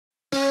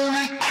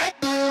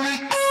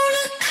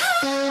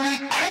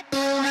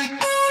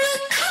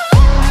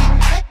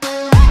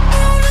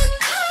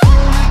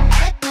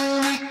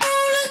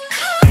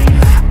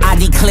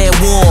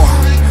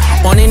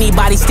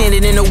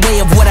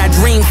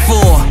dream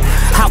for?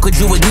 How could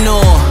you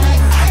ignore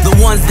the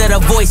ones that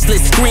are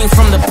voiceless, scream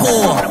from the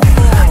poor?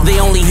 They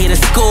only here to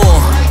score.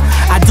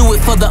 I do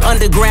it for the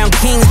underground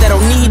kings that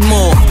don't need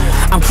more.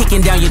 I'm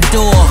kicking down your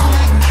door.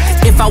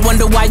 If I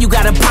wonder why you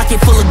got a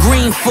pocket full of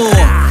green for,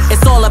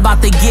 it's all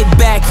about the get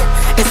back.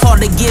 It's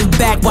hard to give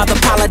back while the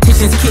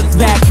politicians kick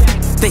back.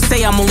 They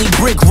say I'm only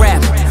brick rap.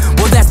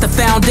 Well, that's the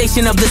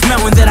foundation of this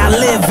mountain that I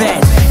live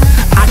at.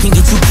 I can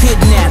get you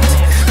kidnapped.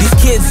 These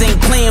kids ain't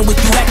playing with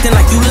you, acting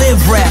like you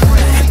live rap.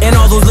 And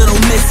all those little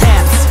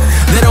mishaps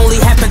that only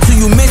happen to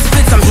you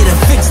misfits, I'm here to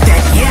fix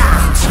that,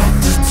 yeah. Time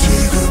to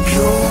dig up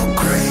your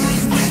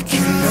grave, make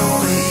you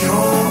lower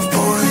your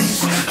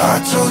voice. I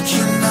told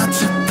you not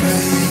to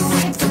play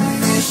with the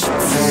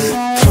misfit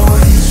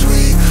toys.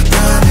 We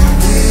run in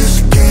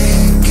this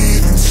game,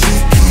 getting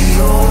sick of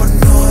your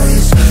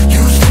noise. You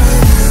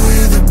started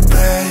with a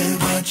bag,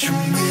 but you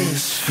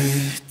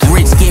misfit.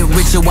 Rich get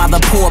richer while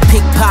the poor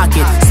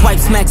pickpocket. Swipe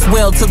smacks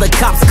well till the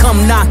cops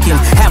come knocking.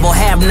 Have or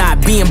have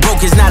not, being broke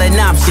is not an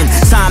option.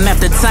 Time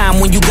after time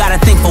when you gotta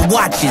think for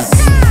watches.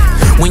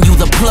 When you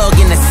the plug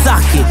in the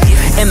socket,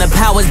 and the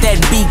powers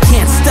that be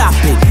can't stop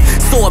it.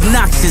 So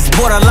obnoxious,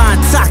 borderline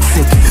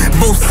toxic.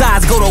 Both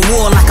sides go to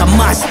war like a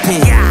mosh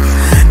pit.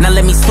 Now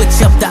let me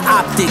switch up the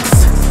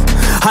optics.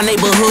 Our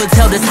neighborhoods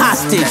held us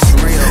hostage.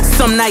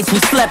 Some nights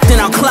we slept in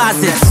our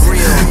closets.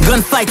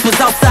 Gunfights was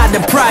outside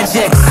the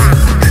projects.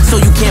 So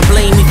you can't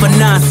blame me for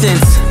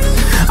nonsense.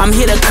 I'm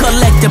here to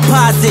collect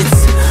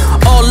deposits.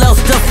 All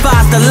else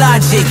defies the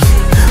logic.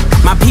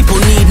 My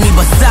people need me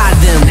beside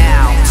them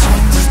now.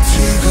 Time to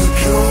dig up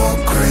your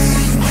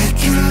grave, make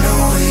you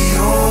lower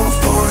your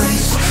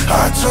voice.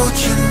 I told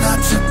you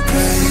not to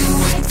play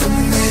with the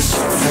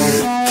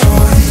misfit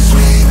toys.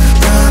 We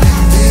run in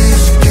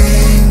this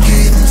game,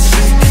 getting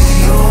sick of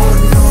your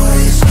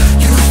noise.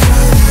 You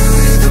started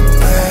with a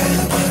bag,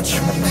 but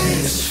you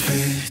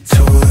misfit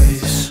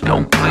toys.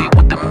 Don't play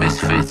with the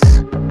misfits.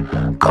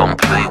 Come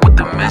play with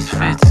the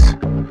misfits.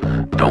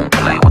 Don't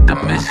play with the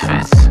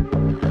misfits.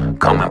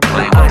 Come and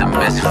play with the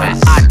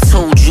misfits. I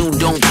told you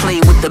don't play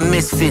with the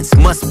misfits.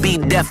 Must be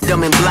deaf,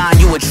 dumb, and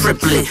blind, you a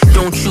triplet.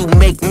 Don't you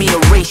make me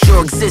erase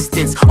your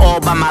existence. All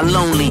by my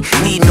lonely,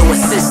 need no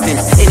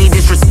assistance. Any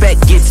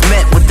disrespect gets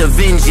met with a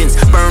vengeance.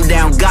 Burn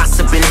down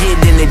gossip and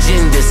hidden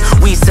agendas.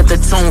 We set the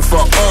tone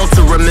for all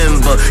to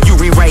remember. You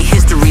rewrite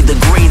history, the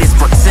greatest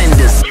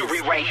pretenders. You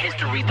rewrite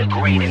history, the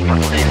greatest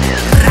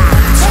pretenders.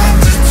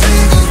 Time to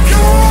dig up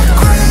your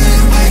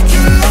grave, make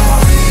you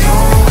lower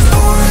your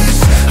voice.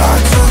 I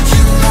told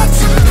you not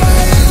to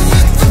play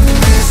with the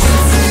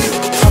misfit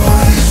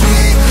toys.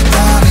 We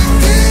run in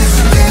this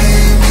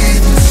game,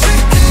 getting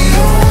sick of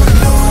your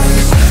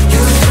noise.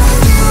 You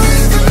started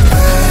with a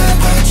bag,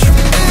 but you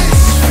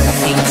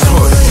misfit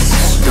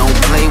toys. Don't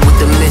play with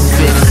the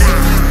misfits.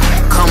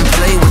 Come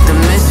play with the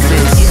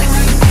misfits.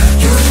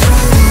 You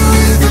started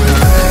with a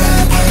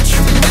bag, but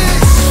you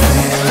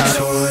misfit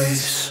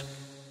toys.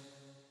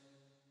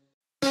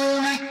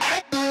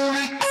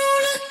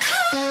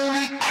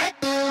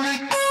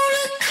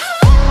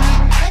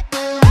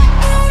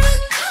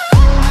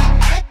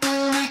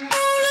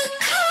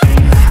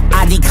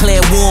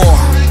 Declare war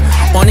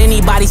on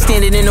anybody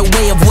standing in the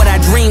way of what I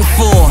dream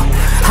for.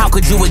 How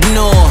could you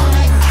ignore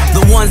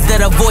the ones that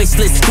are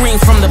voiceless, scream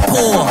from the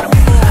poor?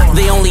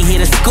 They only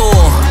here to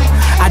score.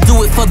 I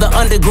do it for the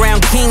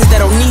underground kings that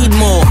don't need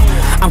more.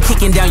 I'm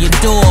kicking down your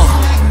door.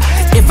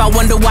 If I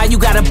wonder why you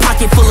got a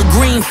pocket full of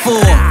green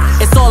for,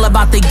 it's all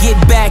about the get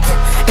back.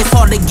 It's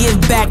hard to give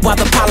back while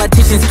the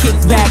politicians kick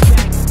back.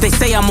 They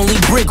say I'm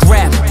only brick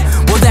rap.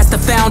 Well, that's the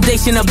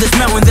foundation of this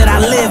mountain that I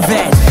live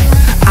at.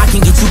 I can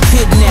get you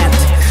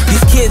kidnapped.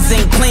 These kids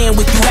ain't playing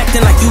with you,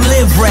 acting like you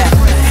live rap.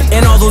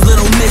 And all those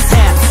little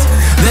mishaps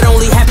that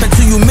only happen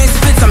to you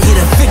misfits, I'm here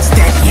to fix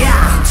that, yeah.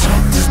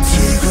 Time to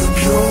dig up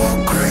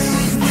your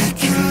grave, make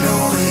you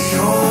lower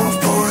your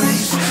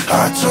voice.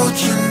 I told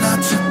you not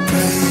to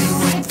play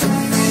with the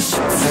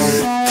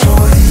misfit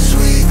toys.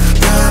 We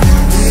run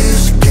in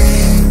this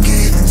game,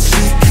 getting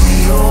sick of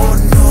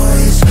your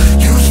noise.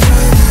 You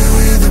started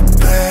with a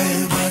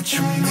bag, but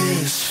you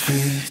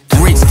misfit.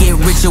 Rich get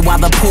richer while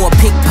the poor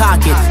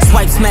pickpocket.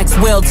 Swipe smacks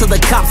well till the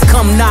cops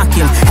come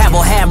knocking. Have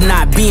or have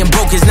not, being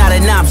broke is not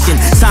an option.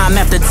 Time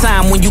after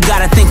time when you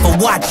gotta think for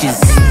watches.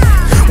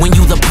 When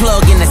you the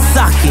plug in the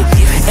socket,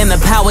 and the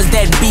powers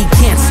that be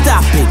can't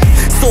stop it.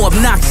 So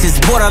obnoxious,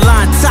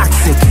 borderline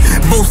toxic.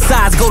 Both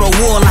sides go to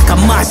war like a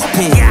mosh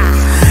pit.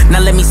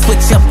 Now let me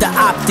switch up the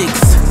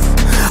optics.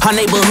 Our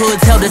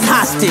neighborhoods held us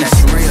hostage.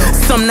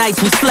 Some nights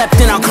we slept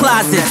in our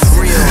closets.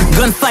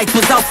 Gunfights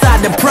was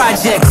outside the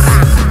projects.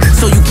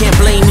 So you can't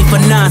blame me for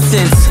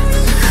nonsense.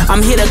 I'm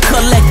here to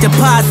collect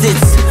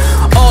deposits.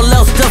 All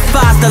else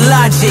defies the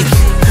logic.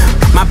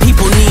 My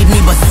people need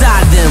me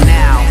beside them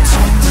now.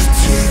 Time to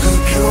dig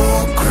up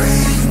your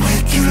grave,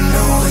 make you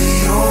lower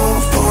your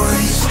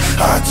voice.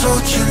 I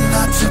told you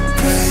not to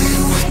play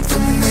with the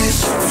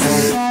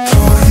misfit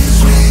toys.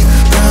 We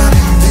run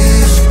in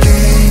this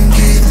game,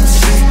 getting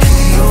sick of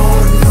your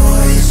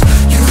noise.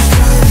 You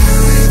started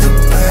with a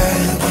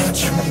bag, but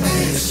you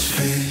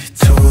misfit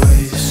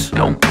toys.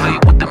 Don't play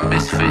with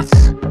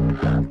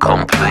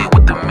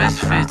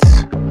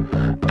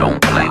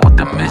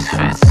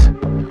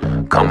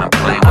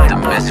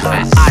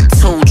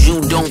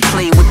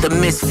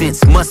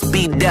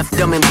deaf,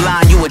 dumb, and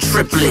blind, you a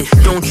triplet.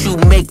 Don't you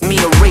make me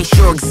erase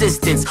your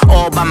existence.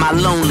 All by my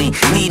lonely,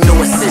 need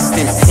no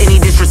assistance. Any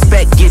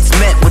disrespect gets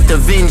met with a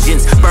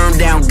vengeance. Burn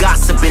down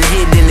gossip and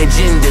hidden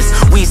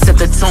agendas. We set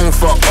the tone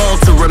for all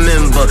to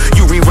remember.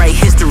 You rewrite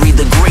history,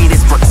 the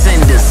greatest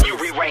pretenders. You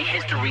rewrite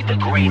history, the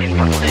greatest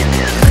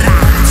pretenders.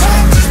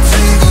 Time to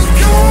take up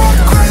your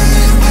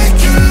grave, make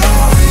you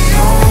lower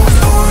your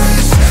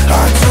voice.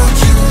 I told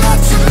you not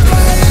to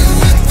play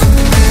with the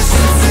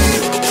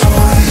misfit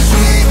toys.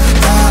 We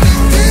down in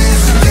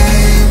this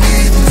game,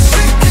 getting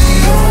sick of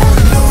your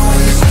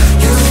noise.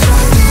 You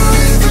started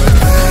with the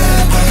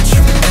bad, but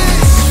you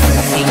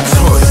misfit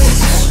toys.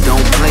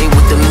 Don't play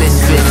with the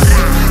misfits.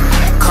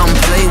 Come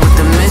play with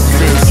the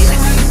misfits.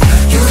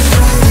 You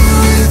started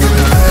with the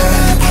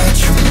bad, but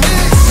you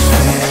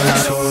misfit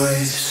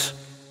toys.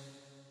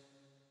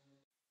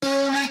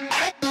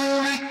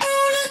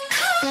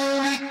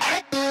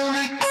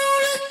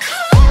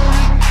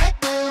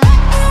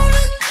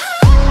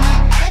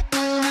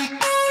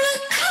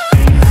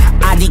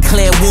 I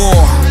declare war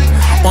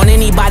on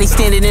anybody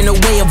standing in the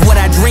way of what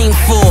I dream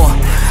for.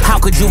 How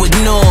could you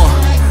ignore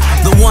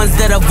the ones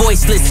that are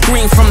voiceless,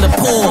 scream from the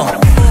poor?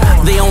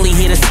 They only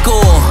here to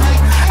score.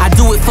 I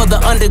do it for the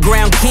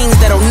underground kings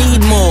that don't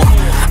need more.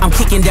 I'm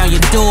kicking down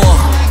your door.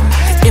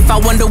 If I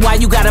wonder why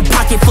you got a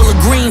pocket full of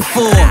green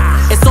for,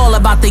 it's all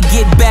about the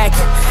get back.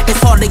 It's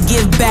hard to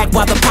give back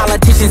while the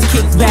politicians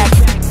kick back.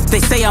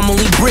 They say I'm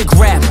only brick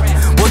rap.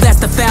 Well,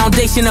 that's the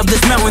foundation of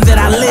this mountain that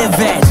I live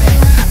at.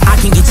 I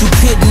can get you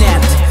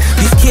kidnapped.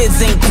 These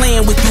kids ain't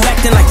playing with you,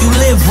 acting like you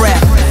live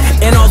rap.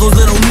 And all those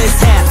little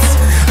mishaps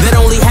that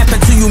only happen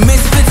to you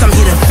misfits, I'm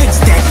here to fix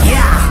that,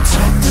 yeah.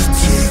 Time to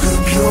dig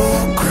up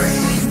your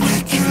grave,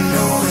 make you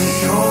lower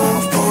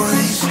your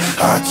voice.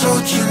 I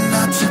told you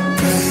not to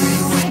play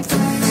with the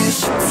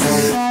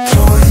misfit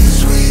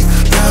toys. We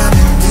down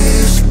in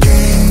this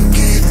game,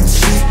 getting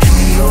sick of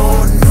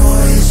your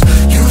noise.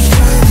 You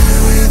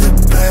started with a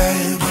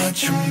bad, but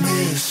you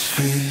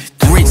misfit.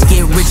 Rich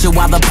get richer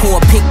while the poor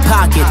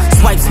pickpocket.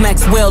 Swipe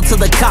smacks well till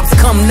the cops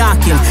come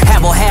knocking.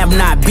 Have or have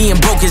not, being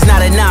broke is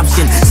not an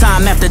option.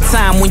 Time after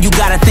time when you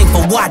gotta think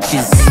for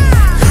watches.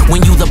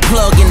 When you the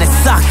plug in the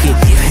socket,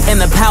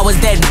 and the powers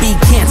that be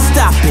can't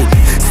stop it.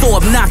 So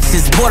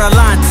obnoxious,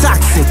 borderline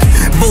toxic.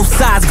 Both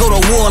sides go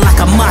to war like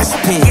a mosh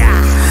pit.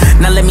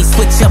 Now let me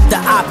switch up the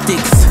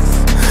optics.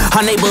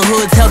 Our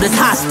neighborhoods held us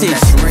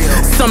hostage.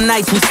 Some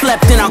nights we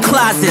slept in our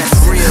closets.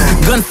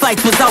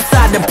 Gunfights was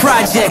outside the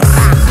projects.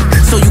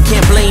 So you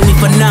can't blame me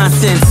for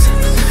nonsense.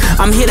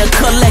 I'm here to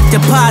collect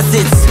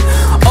deposits.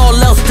 All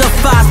else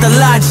defies the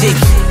logic.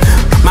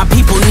 My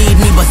people need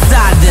me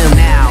beside them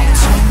now.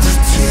 Time to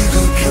dig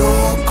up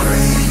your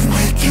grave,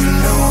 make you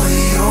lower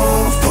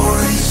your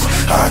voice.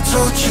 I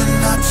told you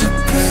not to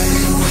play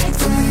with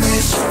the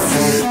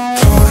misfit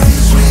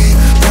toys. We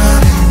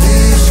down in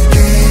this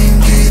game,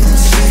 getting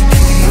sick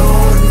of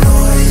your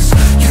noise.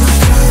 You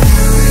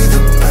started with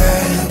a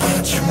bad,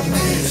 but you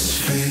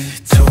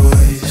misfit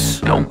toys.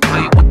 Don't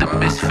play with the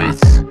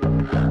misfits.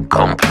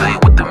 Come play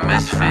with the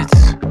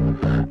misfits.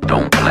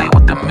 Don't play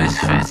with the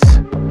misfits.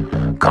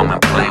 Come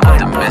and play with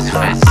the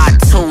misfits. I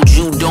told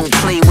you don't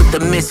play with the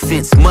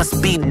misfits.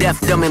 Must be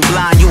deaf, dumb, and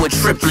blind, you a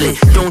triplet.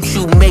 Don't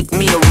you make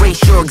me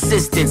erase your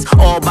existence.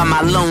 All by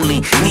my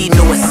lonely, need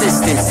no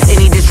assistance.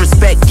 Any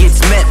disrespect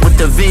gets met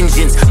with a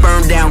vengeance.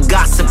 Burn down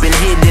gossip and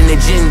hidden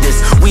agendas.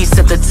 We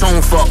set the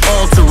tone for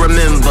all to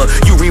remember.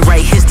 You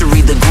rewrite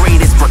history, the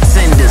greatest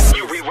pretenders.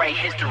 You rewrite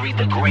history,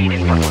 the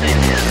greatest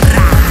pretenders.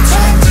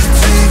 Time to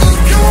dig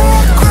up your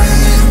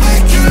grave,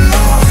 make you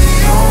lower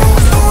your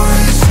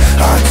voice.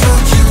 I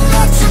told you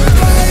not to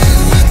play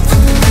with the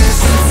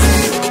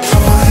misfit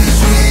toys.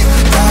 We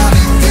down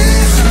in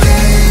this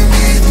game,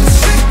 getting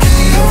sick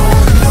of your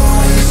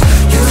noise.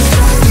 You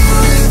started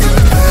with the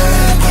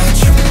bad, but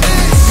you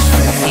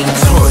misfit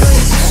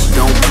toys.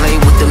 Don't play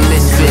with the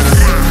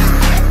misfits.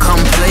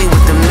 Come play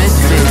with the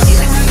misfits.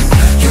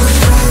 You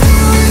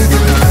started with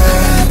the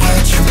bad,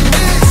 but you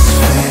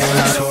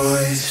misfit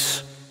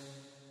toys.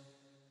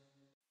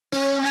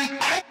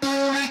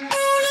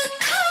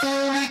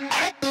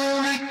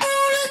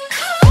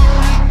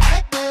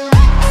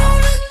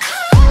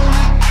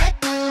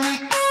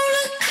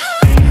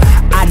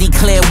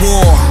 Declare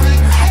war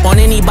on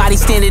anybody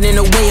standing in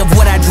the way of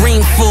what I dream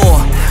for.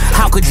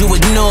 How could you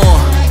ignore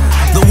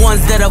the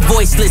ones that are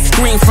voiceless,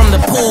 scream from the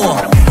poor?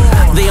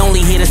 They only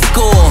here to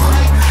score.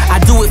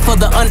 I do it for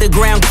the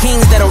underground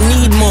kings that don't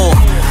need more.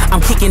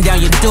 I'm kicking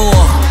down your door.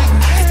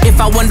 If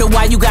I wonder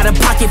why you got a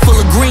pocket full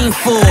of green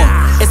for,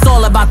 it's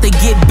all about the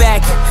get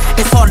back.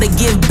 It's hard to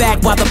give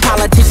back while the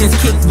politicians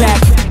kick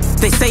back.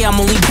 They say I'm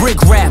only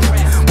brick rap.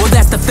 Well,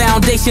 that's the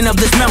foundation of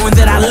this mountain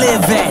that I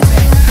live at.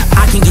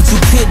 I can get you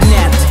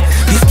kidnapped.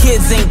 These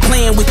kids ain't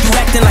playing with you,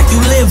 acting like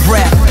you live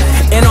rap.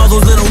 And all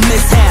those little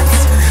mishaps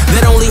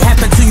that only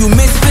happen to you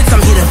misfits,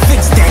 I'm here to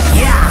fix that,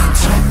 yeah.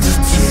 Time to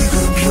dig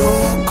up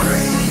your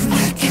grave,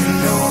 make you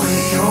lower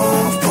your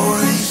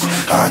voice.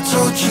 I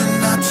told you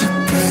not to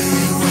play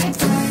with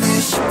the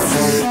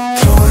misfit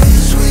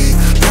toys. We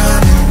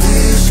down in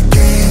this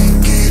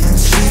game, getting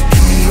sick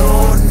of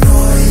your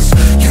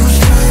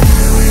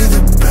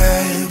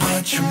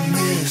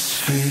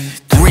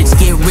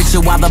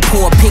richer while the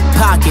poor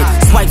pickpocket.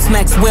 Swipe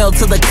smacks well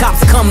till the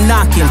cops come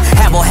knocking.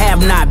 Have or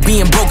have not,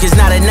 being broke is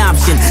not an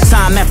option.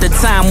 Time after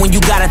time when you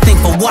gotta think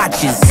for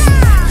watches.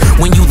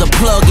 When you the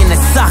plug in the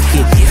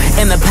socket,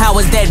 and the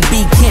powers that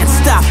be can't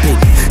stop it.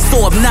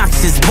 So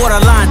obnoxious,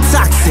 borderline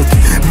toxic.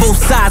 Both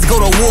sides go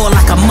to war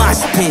like a mosh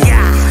pit.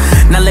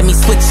 Now let me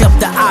switch up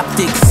the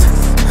optics.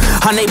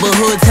 Our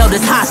neighborhoods held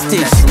us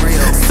hostage.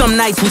 Some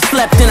nights we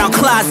slept in our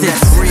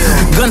closets.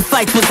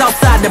 Gunfights was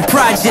outside the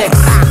projects.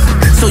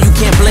 So you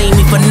can't blame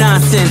me for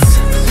nonsense.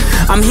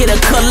 I'm here to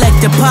collect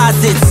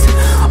deposits.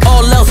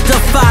 All else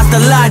defies the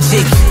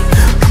logic.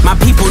 My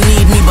people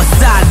need me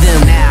beside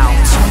them now.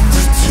 Time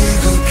to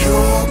dig up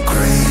your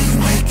grave,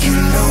 make you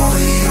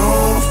lower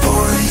your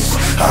voice.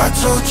 I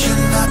told you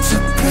not to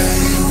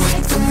play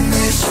with the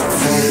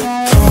misfit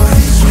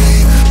toys.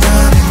 We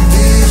down in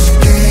this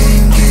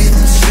game,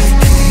 getting sick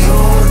of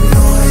your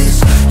noise.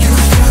 You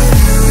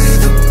started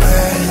with a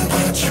bag,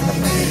 but you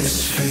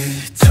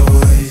misfit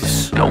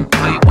toys. Don't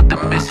play with the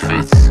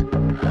misfits.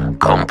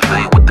 Come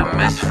play with the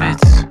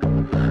misfits.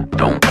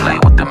 Don't play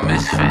with the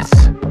misfits.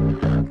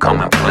 Come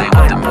and play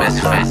with the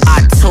misfits.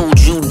 I told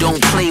you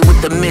don't play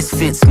with the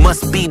misfits.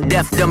 Must be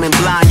deaf, dumb, and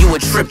blind, you a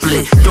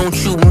triplet. Don't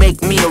you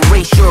make me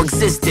erase your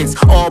existence.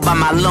 All by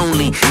my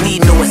lonely,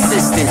 need no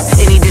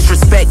assistance. Any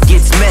disrespect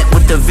gets met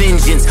with a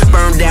vengeance.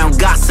 Burn down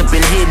gossip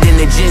and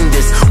hidden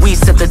agendas. We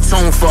set the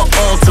tone for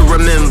all to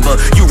remember.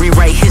 You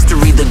rewrite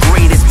history, the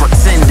greatest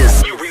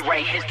pretenders. You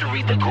rewrite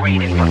history, the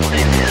greatest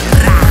pretenders.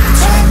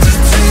 Time to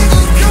dig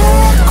up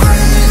your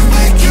grave,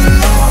 make you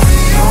lower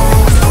your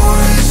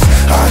voice.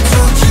 I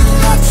told you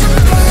not to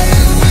play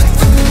with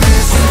the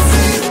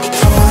misfit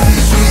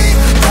toys. We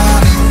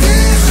down in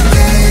this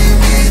game,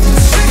 getting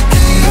sick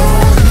of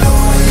your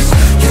noise.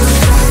 You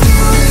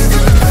started with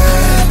a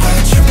bag,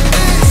 but you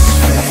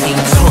misfit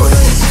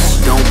toys.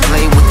 Don't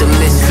play with the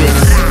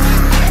misfits.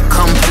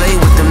 Come play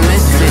with the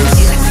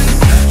misfits.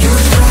 You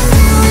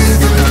started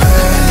with a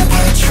bag,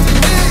 but you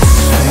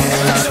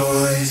misfit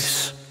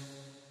toys.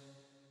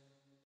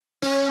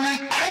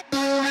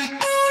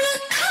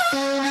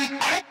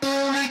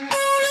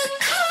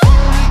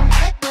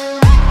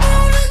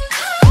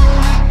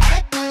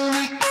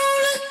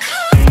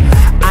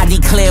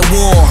 Declare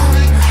war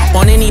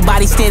on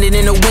anybody standing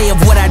in the way of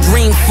what I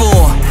dream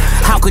for.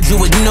 How could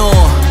you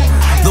ignore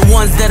the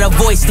ones that are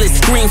voiceless,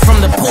 scream from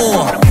the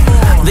poor?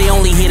 They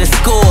only here to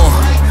score.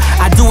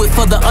 I do it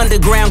for the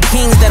underground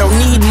kings that don't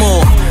need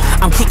more.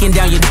 I'm kicking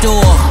down your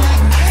door.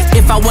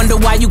 If I wonder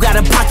why you got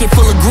a pocket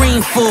full of green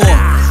for,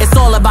 it's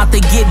all about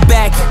the get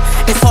back.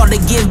 It's hard to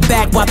give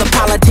back while the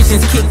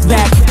politicians kick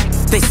back.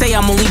 They say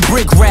I'm only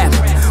brick rap.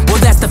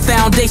 Well, that's the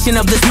foundation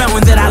of this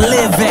mountain that I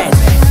live at.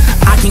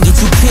 I can get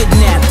you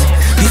kidnapped.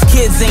 These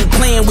kids ain't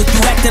playing with you,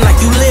 acting like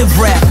you live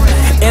rap.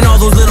 And all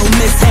those little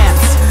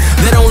mishaps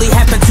that only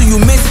happen to you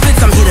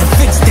misfits, I'm here to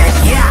fix that,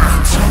 yeah.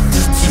 Time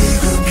to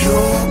dig up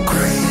your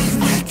grave,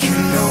 make you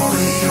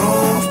lower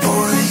your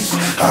voice.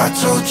 I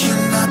told you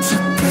not to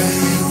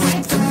play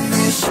with the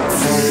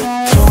misfit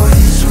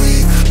toys.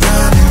 We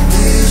down in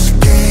this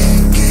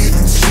game,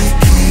 getting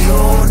sick of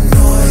your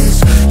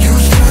noise. You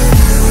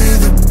started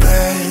with a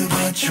bag,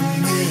 but you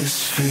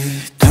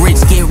misfit.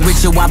 Rich get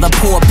richer while the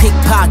poor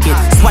pickpocket.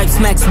 Swipe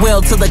smacks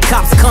well till the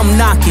cops come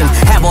knocking.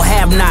 Have or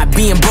have not,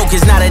 being broke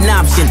is not an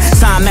option.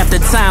 Time after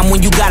time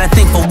when you gotta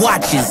think for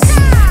watches.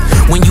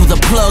 When you the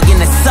plug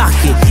in the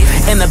socket,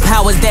 and the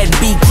powers that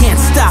be can't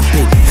stop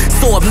it.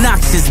 So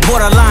obnoxious,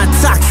 borderline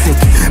toxic.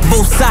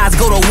 Both sides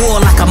go to war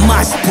like a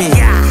mosh pit.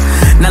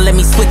 Now let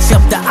me switch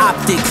up the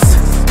optics.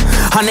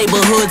 Our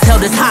neighborhoods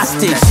held us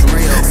hostage.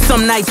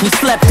 Some nights we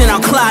slept in our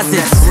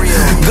closets.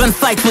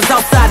 Gunfights was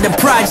outside the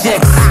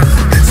projects.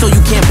 So you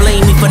can't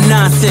blame me for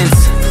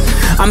nonsense.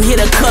 I'm here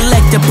to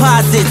collect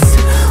deposits.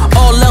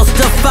 All else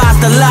defies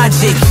the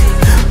logic.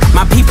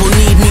 My people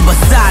need me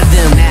beside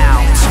them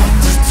now. Time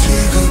to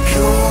dig up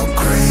your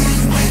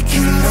grave, make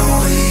you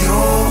lower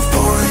your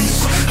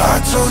voice.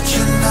 I told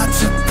you not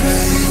to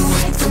play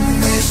with the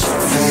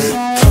misfit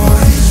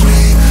toys.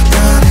 We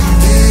down in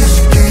this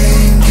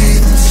game,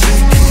 getting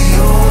sick of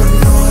your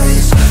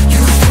noise.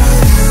 You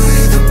started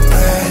with a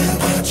bag,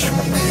 but you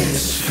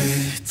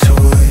misfit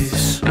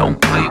toys.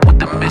 Don't play with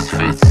the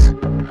misfits.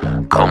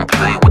 Come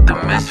play with the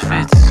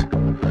misfits.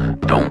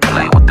 Don't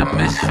play with the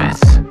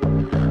misfits.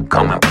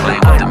 Come and play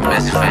with the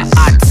misfits.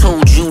 I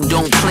told you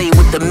don't play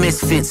with the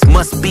misfits.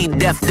 Must be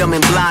deaf, dumb,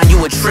 and blind,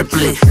 you a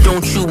triplet.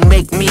 Don't you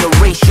make me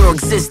erase your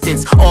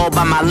existence. All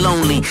by my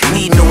lonely,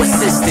 need no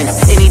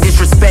assistance. Any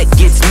disrespect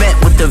gets met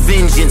with a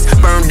vengeance.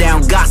 Burn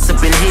down gossip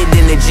and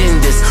hidden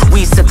agendas.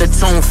 We set the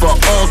tone for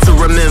all to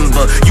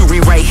remember. You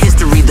rewrite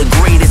history, the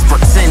greatest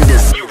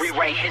pretenders. You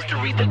rewrite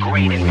history, the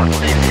greatest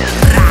pretenders.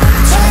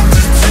 Time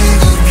to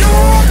dig up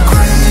your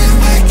grave,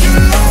 make you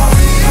lower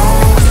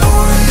your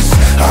voice.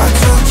 I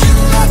told you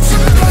not to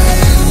play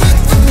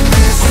with the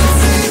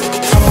misfit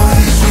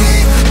toys.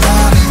 We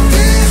down in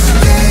this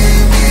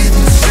game,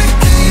 getting sick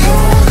of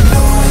your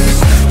noise.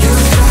 You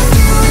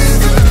started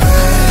with a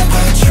bag,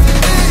 but you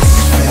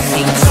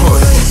misfit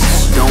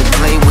toys. Don't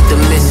play with the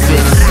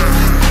misfits.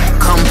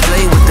 Come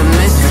play with the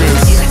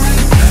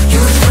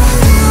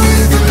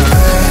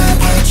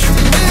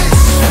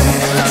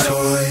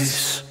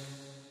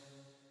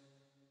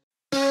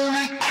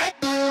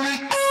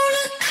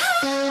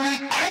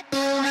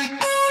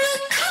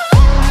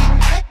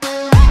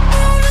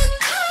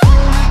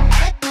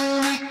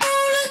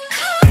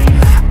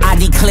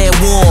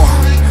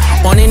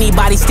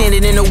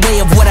standing in the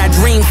way of what I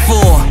dream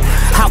for?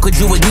 How could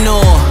you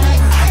ignore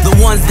the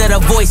ones that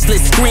are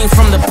voiceless, scream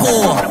from the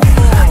poor?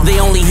 They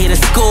only hear the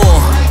score.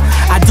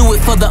 I do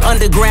it for the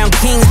underground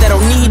kings that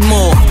don't need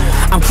more.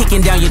 I'm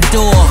kicking down your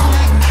door.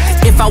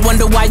 If I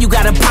wonder why you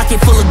got a pocket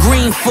full of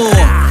green for,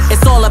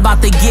 it's all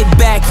about the get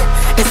back.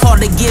 It's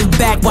hard to give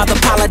back while the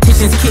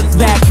politicians kick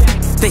back.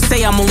 They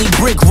say I'm only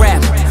brick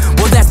rap.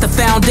 Well, that's the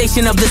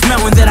foundation of this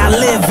mountain that I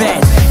live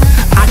at.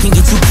 I can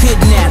get you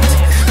kidnapped.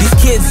 These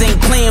kids ain't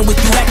playing with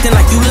you, acting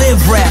like you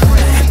live rap.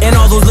 And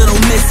all those little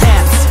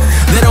mishaps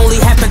that only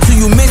happen to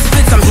you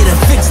misfits, I'm here to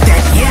fix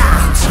that,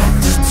 yeah. Time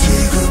to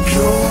dig up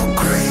your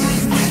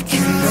grave, make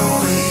you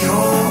lower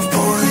your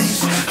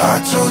voice.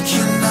 I told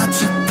you not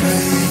to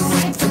play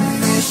with the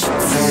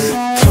misfit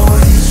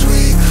toys.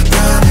 We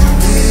down in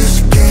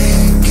this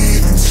game,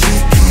 getting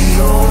sick of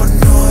your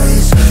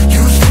noise.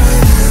 You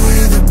started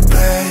with a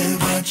bag,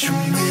 but you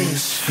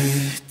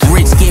misfit.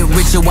 Rich get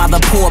richer while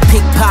the poor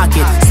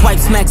pickpocket. Swipe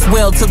smacks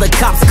well till the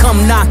cops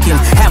come knocking.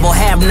 Have or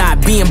have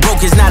not, being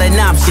broke is not an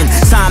option.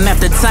 Time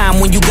after time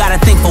when you gotta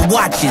think for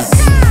watches.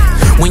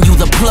 When you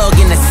the plug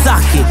in the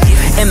socket,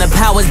 and the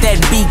powers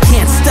that be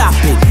can't stop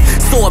it.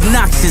 So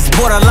obnoxious,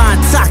 borderline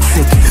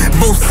toxic.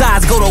 Both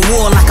sides go to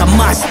war like a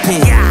mosh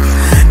pit.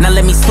 Now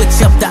let me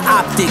switch up the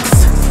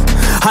optics.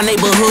 Our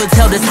neighborhoods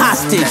held us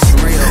hostage.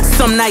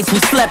 Some nights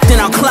we slept in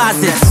our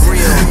closets.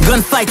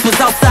 Gunfights was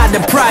outside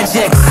the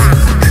projects.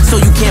 So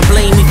you can't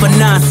blame me for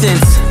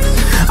nonsense.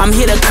 I'm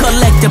here to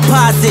collect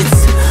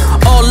deposits.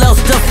 All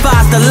else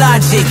defies the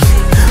logic.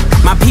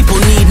 My people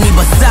need me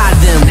beside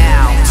them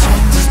now.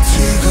 Time to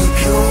dig up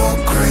your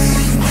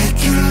grave, make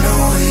you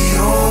lower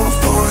your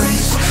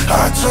voice.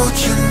 I told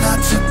you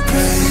not to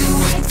play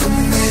with the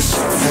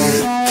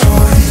misfit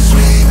toys.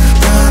 We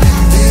down in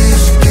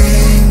this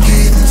game,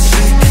 getting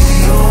sick of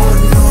your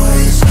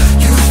noise.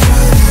 You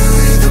started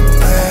with a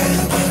bag,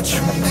 but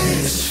you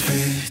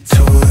misfit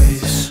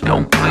toys.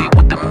 Don't play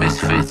with the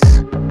misfits.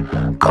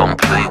 Come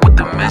play with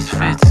the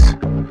misfits.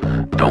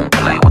 Don't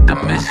play with the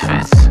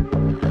misfits.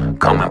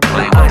 Come and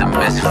play with the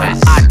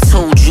misfits. I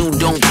told you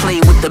don't play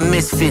with the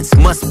misfits.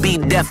 Must be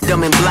deaf,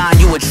 dumb, and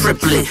blind, you a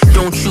triplet.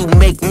 Don't you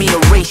make me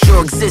erase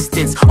your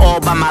existence. All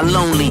by my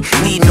lonely,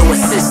 need no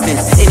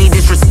assistance. Any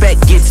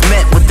disrespect gets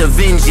met with a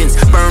vengeance.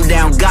 Burn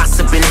down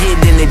gossip and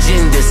hidden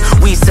agendas.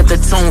 We set the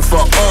tone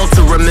for all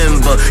to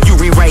remember. You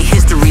rewrite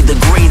history, the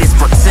greatest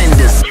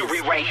pretenders. You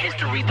rewrite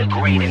history, the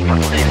greatest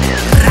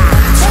pretenders.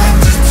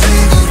 Time to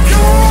dig up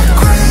your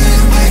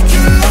grave, make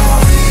you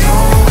lower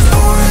your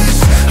voice.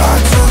 I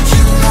told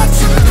you not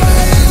to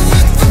play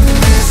with the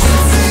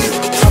misfit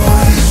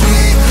toys.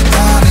 We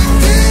down in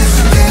this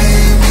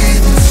game,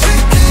 getting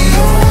sick of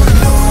your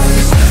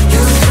noise.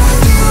 You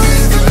started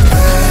with a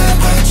bag,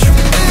 but you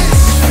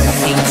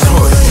misfit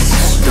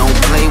toys. Don't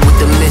play with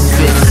the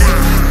misfits.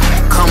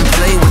 Come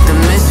play with the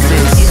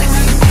misfits.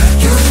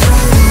 You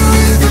started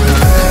with a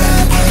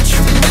bag, but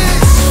you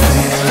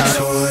misfit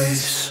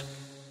toys.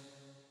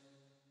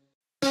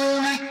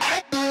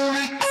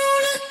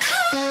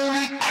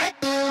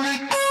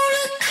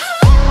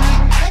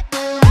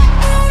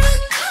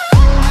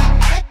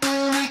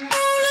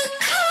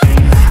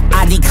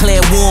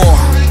 Declare war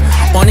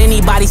on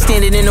anybody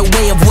standing in the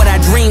way of what I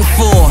dream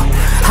for.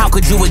 How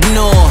could you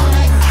ignore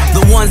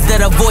the ones that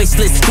are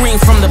voiceless, scream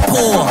from the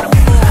poor?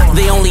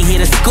 They only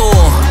hear the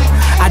score.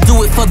 I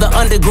do it for the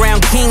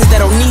underground kings that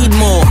don't need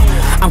more.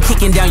 I'm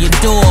kicking down your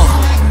door.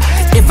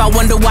 If I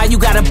wonder why you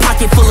got a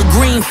pocket full of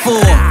green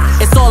for,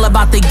 it's all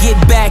about the get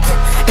back.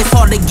 It's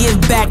hard to give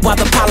back while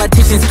the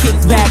politicians kick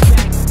back.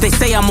 They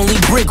say I'm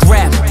only brick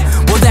rap.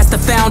 Well, that's the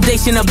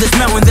foundation of this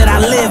mountain that I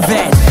live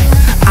at.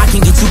 I can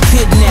get you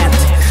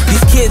kidnapped.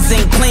 These kids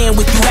ain't playing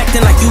with you,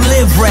 acting like you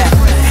live rap.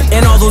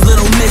 And all those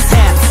little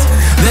mishaps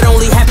that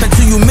only happen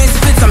to you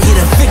misfits, I'm here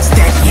to fix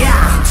that, yeah.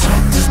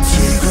 Time to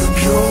dig up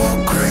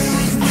your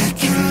grave, make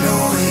you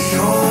lower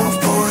your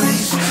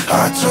voice.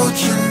 I told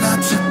you not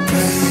to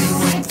play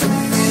with the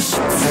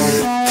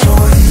misfit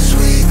toys.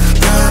 We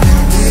down in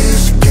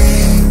this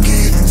game,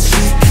 getting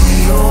sick of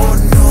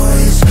your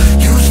noise.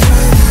 You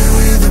started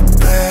with a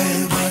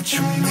bag, but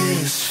you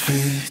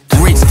misfit.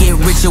 Rich get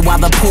richer while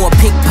the poor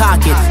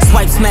pickpocket.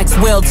 Swipe smacks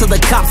well till the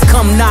cops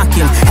come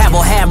knocking. Have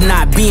or have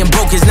not, being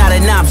broke is not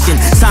an option.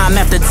 Time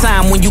after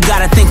time when you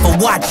gotta think for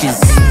watches.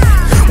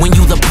 When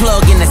you the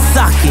plug in the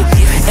socket,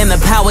 and the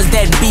powers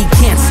that be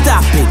can't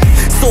stop it.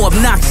 So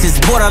obnoxious,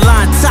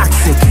 borderline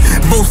toxic.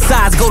 Both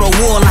sides go to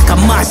war like a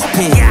mosh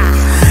pit.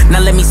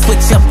 Now let me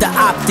switch up the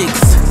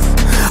optics.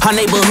 Our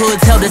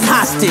neighborhoods held us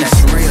hostage.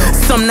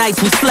 Some nights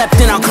we slept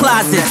in our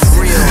closets.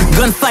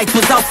 Gunfights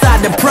was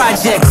outside the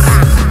projects.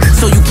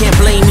 So you can't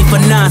blame me for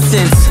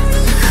nonsense.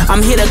 I'm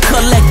here to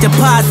collect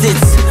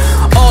deposits.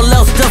 All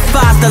else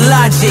defies the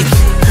logic.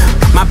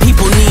 My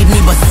people need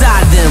me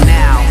beside them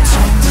now.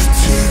 Time to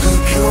dig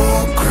up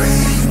your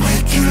grave,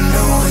 make you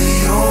lower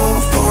your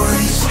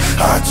voice.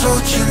 I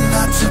told you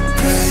not to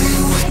play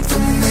with the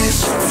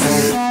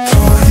misfit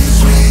toys.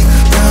 We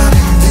down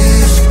in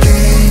this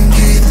game,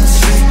 getting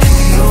sick of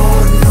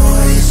your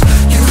noise.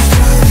 You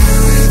started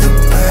with a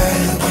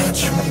bag, but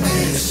you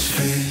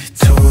misfit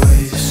toys.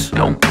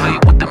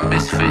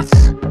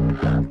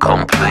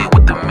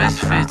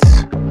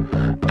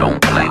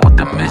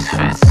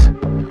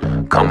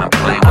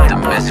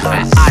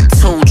 misfits. I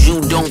told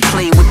you don't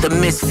play with the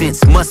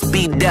misfits. Must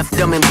be deaf,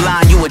 dumb, and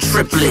blind, you a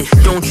triplet.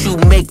 Don't you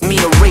make me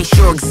erase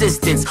your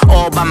existence.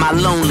 All by my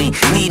lonely,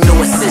 need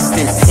no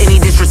assistance. Any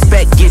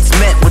disrespect gets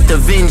met with a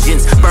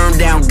vengeance. Burn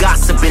down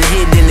gossip and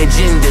hidden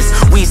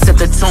agendas. We set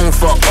the tone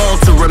for all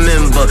to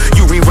remember.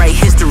 You rewrite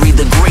history,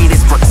 the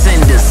greatest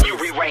pretenders. You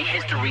rewrite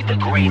history, the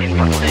greatest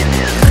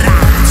pretenders.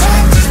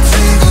 Time to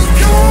take up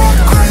your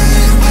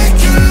grave, make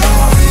you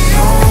lower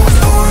your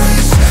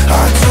voice.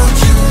 I told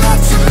you not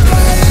to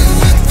play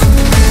with the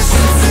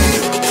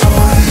misfit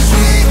toys.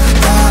 We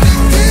down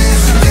in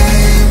this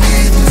game,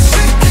 getting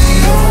sick of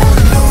your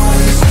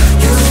noise.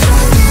 You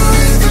started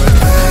with the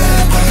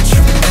bad, but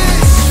you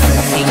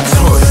misfit. Hey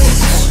toys,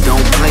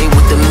 don't play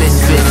with the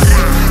misfits.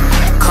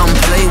 Come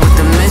play with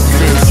the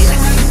misfits.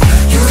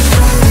 You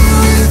started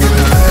with the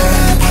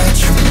bad, but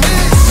you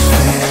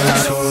misfit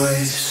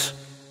toys.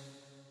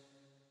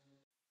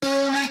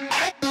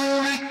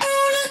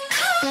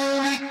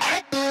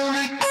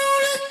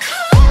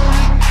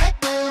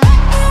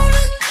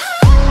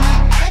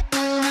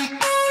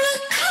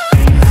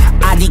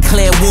 I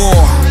declare war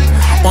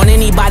on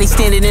anybody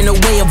standing in the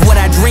way of what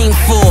I dream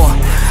for.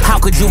 How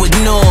could you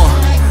ignore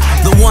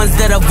the ones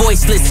that are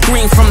voiceless,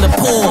 scream from the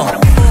poor?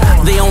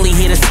 They only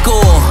hear the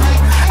score.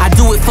 I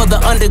do it for the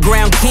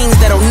underground kings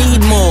that don't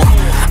need more.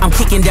 I'm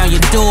kicking down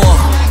your door.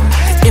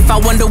 If I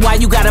wonder why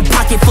you got a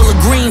pocket full of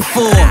green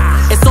for,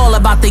 it's all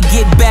about the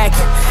get back.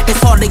 It's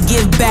hard to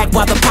give back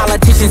while the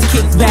politicians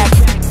kick back.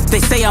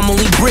 They say I'm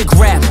only brick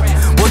rap.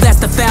 Well, that's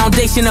the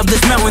foundation of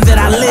this mountain that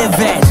I live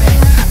at.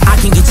 I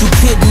can get you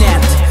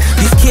kidnapped.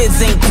 These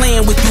kids ain't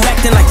playing with you,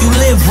 acting like you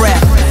live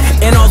rap.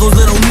 And all those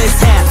little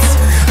mishaps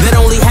that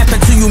only happen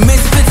to you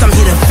misfits, I'm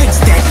here to fix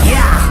that,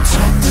 yeah.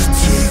 Time to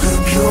dig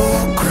up your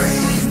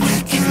grave,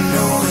 make you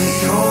lower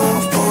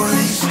your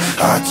voice.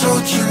 I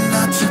told you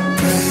not to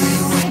play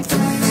with the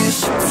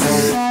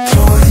misfit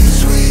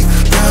toys. We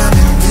down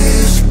in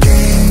this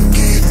game,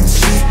 getting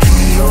sick of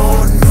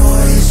your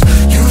noise.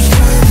 You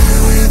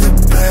started with a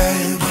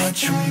bad, but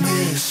you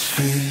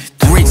misfit.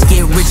 Rich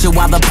get richer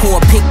while the poor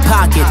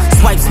pickpocket.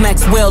 Swipe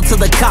smacks well till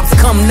the cops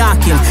come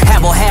knocking.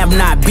 Have or have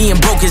not, being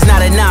broke is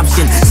not an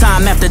option.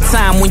 Time after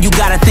time when you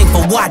gotta think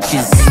for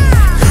watches.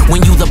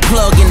 When you the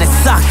plug in the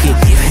socket,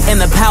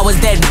 and the powers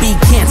that be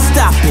can't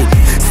stop it.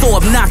 So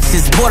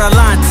obnoxious,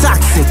 borderline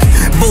toxic.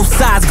 Both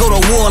sides go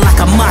to war like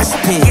a mosh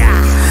pit.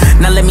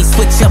 Now let me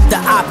switch up the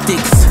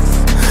optics.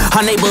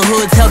 Our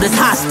neighborhoods held us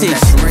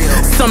hostage.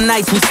 Some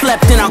nights we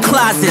slept in our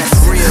closets.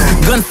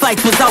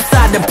 Gunfights was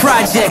outside the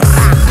projects.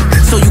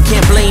 So you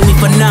can't blame me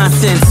for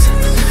nonsense.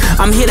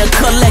 I'm here to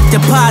collect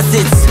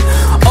deposits.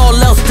 All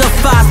else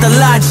defies the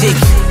logic.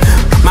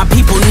 My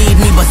people need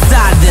me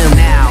beside them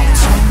now.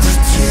 Time to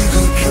dig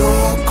up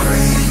your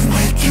grave,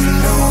 make you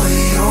lower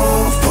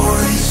your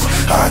voice.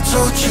 I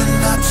told you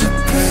not to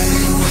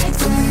play with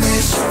the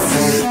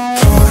misfit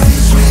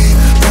toys. We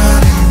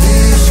down in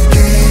this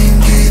game,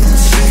 getting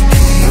sick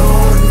of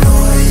your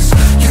noise.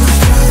 You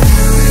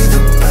started with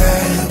the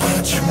bad,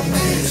 but you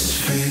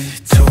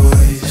misfit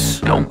toys.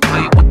 Don't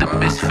play with the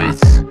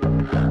misfits.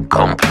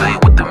 Come play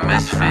with the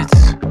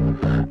misfits.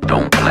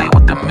 Don't play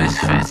with the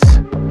misfits.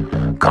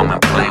 Come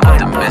and play with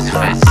the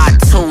misfits. I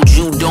told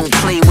you don't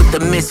play with the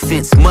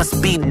misfits.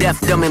 Must be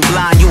deaf, dumb, and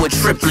blind, you a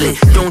triplet.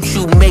 Don't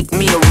you make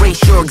me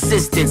erase your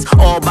existence.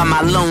 All by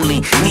my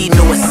lonely, need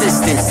no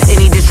assistance.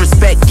 Any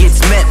disrespect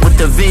gets met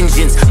with a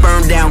vengeance.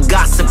 Burn down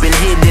gossip and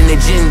hidden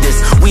agendas.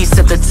 We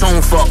set the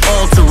tone for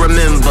all to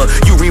remember.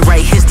 You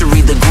rewrite history,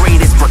 the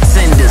greatest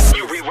pretenders.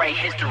 You rewrite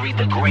history,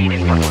 the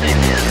greatest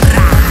pretenders.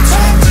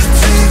 Time to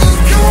dig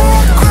up your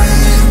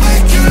grave,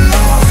 make you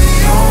lower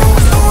your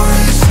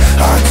voice.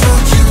 I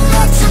told you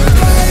not to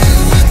play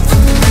with the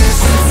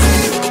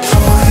misfit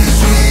toys.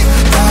 We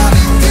down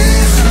in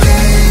this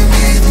game,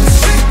 getting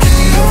sick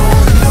of your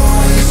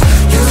noise.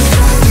 You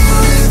started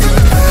with the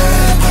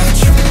bad, but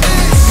you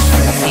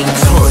misfit. Hey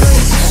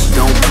toys,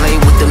 don't play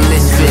with the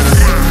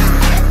misfits.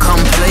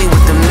 Come play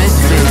with the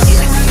misfits.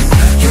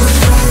 You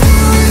started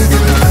with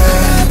the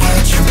bad,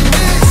 but you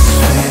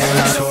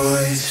misfit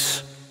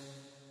toys.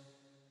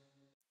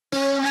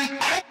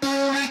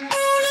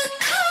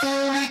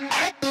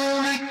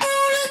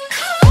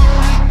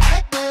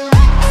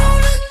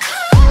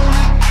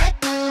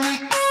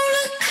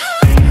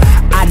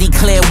 I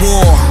declare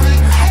war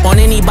on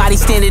anybody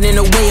standing in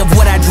the way of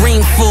what I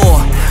dream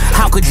for.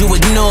 How could you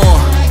ignore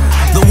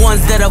the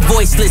ones that are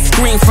voiceless,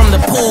 scream from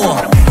the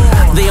poor?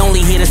 They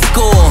only hear the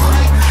score.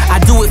 I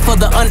do it for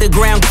the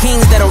underground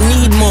kings that don't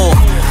need more.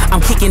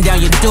 I'm kicking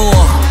down your door.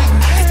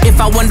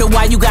 If I wonder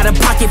why you got a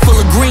pocket full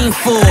of green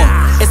for,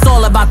 it's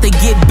all about the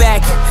get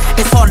back.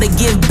 It's hard to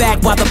give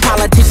back while the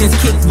politicians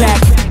kick back.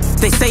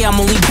 They say I'm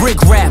only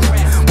brick rap.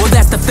 Well,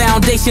 that's the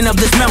foundation of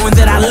this mountain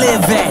that I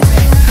live at.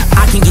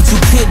 I can get you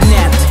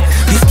kidnapped.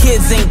 These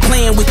kids ain't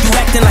playing with you,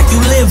 acting like you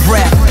live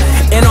rap.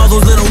 And all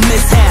those little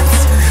mishaps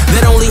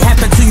that only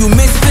happen to you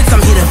misfits,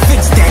 I'm here to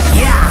fix that,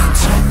 yeah.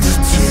 Time to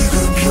dig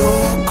up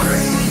your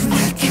grave,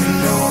 make you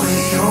lower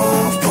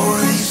your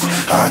voice.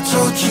 I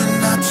told you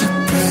not to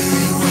play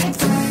with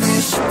the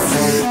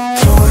misfit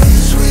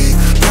toys. We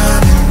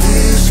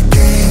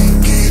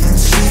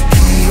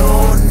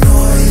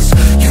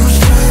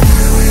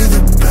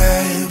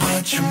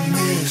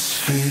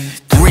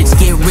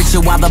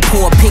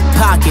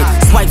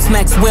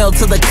smacks well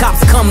till the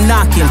cops come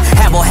knocking.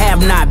 Have or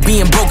have not,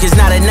 being broke is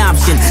not an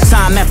option.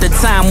 Time after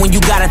time when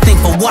you gotta think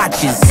for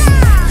watches.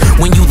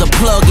 When you the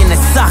plug in the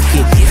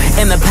socket,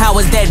 and the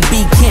powers that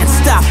be can't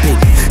stop it.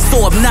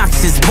 So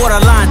obnoxious,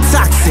 borderline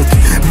toxic.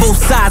 Both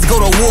sides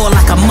go to war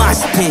like a mosh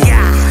pit.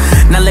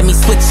 Now let me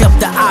switch up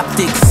the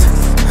optics.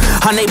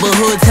 Our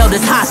neighborhoods held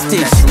us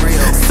hostage.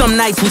 Some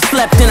nights we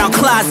slept in our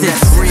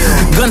closets.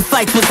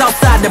 Gunfights was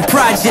outside the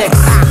projects.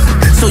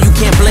 So you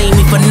can't blame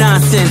me for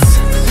nonsense.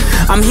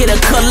 I'm here to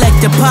collect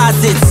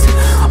deposits.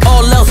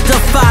 All else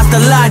defies the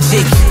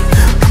logic.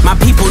 My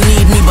people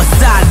need me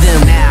beside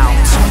them now.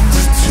 Time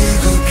to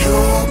dig up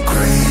your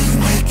grave,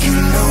 make you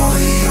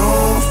lower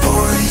your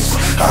voice.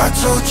 I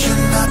told you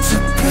not to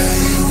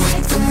play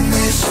with the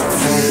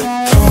misfit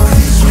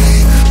toys. We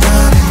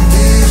running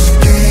this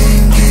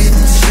game,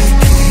 getting sick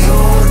of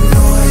your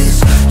noise.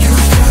 You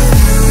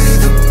started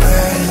with a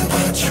bag,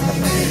 but you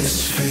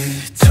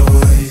misfit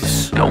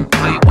toys. Don't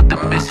play with the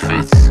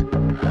misfits.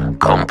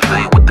 Come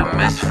play with the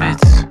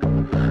misfits.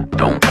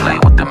 Don't play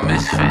with the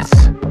misfits.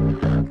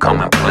 Come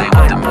and play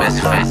with the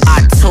misfits.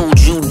 I told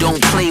you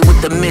don't play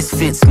with the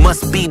misfits.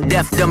 Must be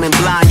deaf, dumb, and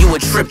blind, you a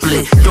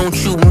triplet. Don't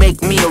you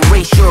make me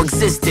erase your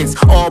existence.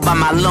 All by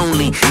my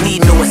lonely,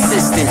 need no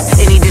assistance.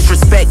 Any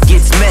disrespect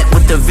gets met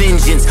with a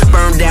vengeance.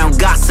 Burn down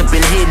gossip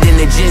and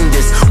hidden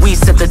agendas. We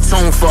set the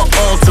tone for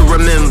all to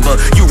remember.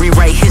 You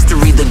rewrite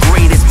history, the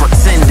greatest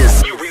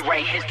pretenders. You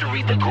rewrite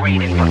history, the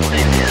greatest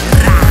pretenders.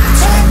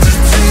 Time to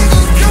dig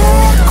up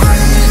your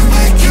grave,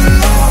 make you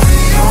lower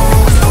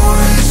your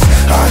voice.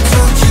 I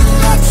told you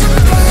not to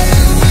play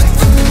with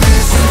the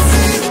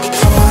misfit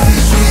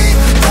toys. We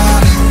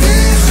running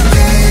this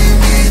game,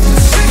 getting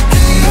sick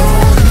of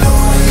your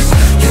noise.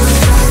 You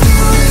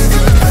started with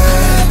a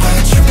bag,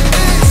 but you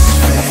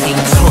misfit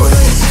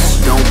toys.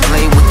 Don't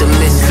play with the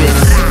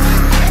misfits.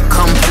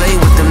 Come play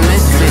with the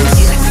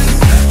misfits.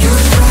 You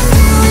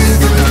started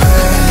with a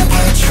bag,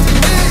 but you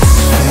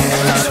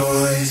misfit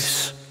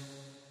toys.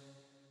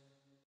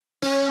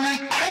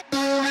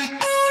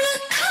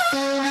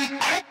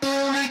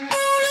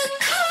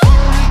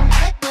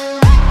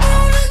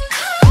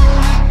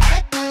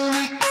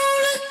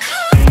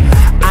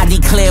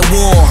 Declare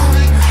war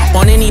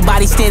on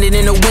anybody standing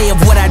in the way of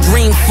what I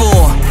dream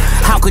for.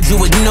 How could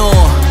you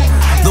ignore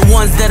the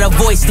ones that are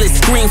voiceless,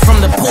 scream from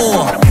the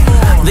poor?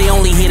 They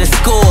only here to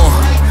score.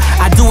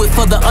 I do it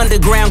for the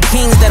underground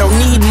kings that don't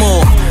need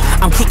more.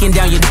 I'm kicking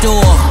down your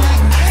door.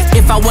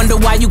 If I wonder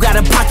why you got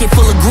a pocket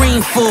full of green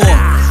for,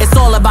 it's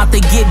all about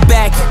the get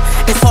back.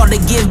 It's hard to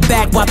give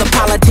back while the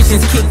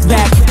politicians kick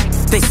back.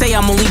 They say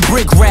I'm only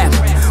brick rap.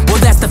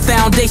 Well, that's the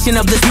foundation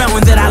of this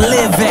mountain that I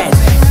live at.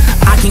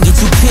 I can get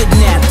you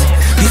kidnapped.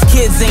 These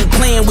kids ain't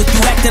playing with you,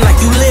 acting like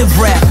you live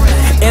rap.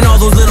 And all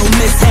those little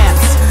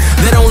mishaps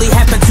that only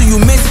happen to you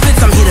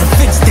misfits, I'm here to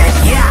fix that,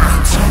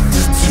 yeah. Time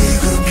to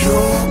dig up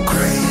your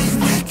grave,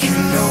 make you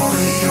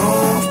lower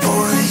your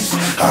voice.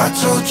 I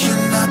told you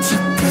not to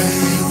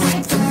play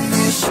with the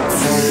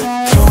misfit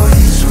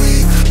toys.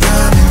 We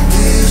running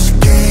this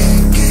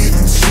game,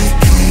 getting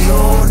sick of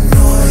your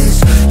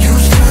noise. You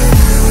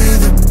started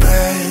with a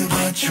bag,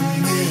 but you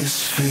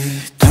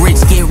misfit. Rich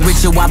get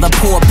richer while the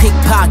poor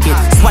pickpocket.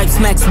 Swipe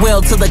smacks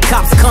well till the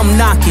cops come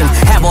knocking.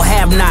 Have or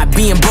have not,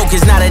 being broke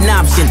is not an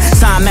option.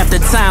 Time after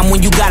time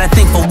when you gotta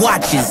think for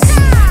watches.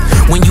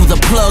 When you the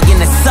plug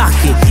in the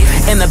socket,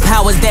 and the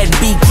powers that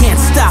be can't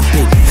stop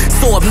it.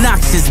 So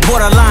obnoxious,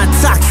 borderline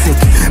toxic.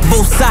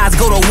 Both sides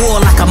go to war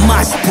like a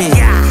mosh pit.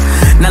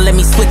 Now let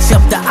me switch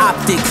up the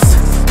optics.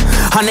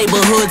 Our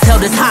neighborhoods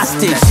held us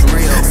hostage.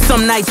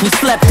 Some nights we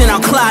slept in our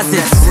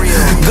closets.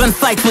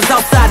 Gunfights was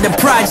outside the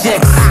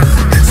projects.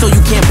 So you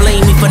can't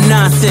blame me for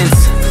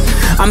nonsense.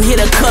 I'm here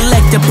to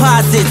collect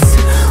deposits.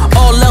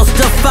 All else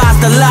defies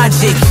the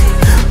logic.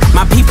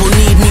 My people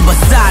need me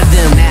beside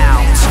them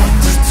now. Time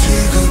to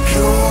dig up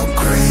your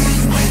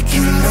grave, make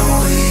you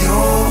lower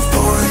your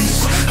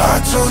voice.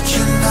 I told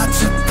you not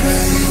to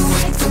play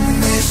with the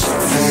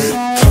misfit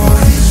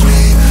toys.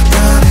 We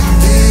running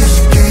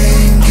this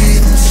game,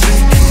 getting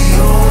sick of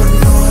your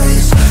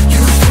noise.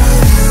 You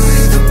started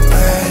with a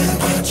bag,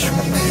 but you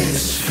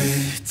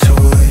misfit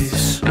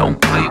toys.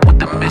 Don't play with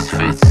the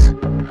misfits.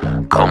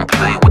 Come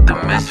play with the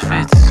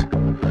misfits.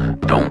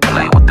 Don't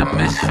play with the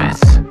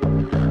misfits.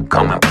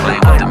 Come and play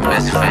with the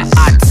misfits.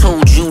 I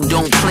told you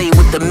don't play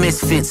with the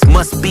misfits.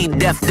 Must be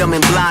deaf, dumb,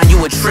 and blind,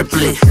 you a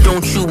triplet.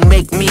 Don't you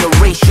make me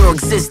erase your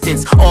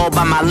existence. All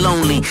by my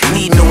lonely,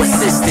 need no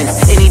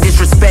assistance. Any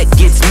disrespect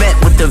gets met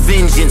with a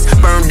vengeance.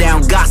 Burn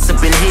down gossip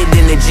and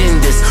hidden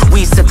agendas.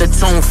 We set the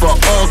tone for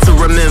all to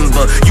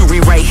remember. You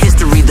rewrite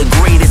history, the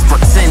greatest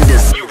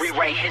pretenders. You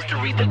rewrite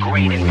history, the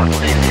greatest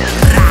pretenders.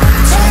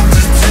 Time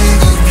to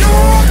dig up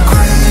your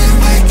grave,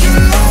 make you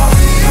lower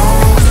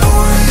your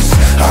voice.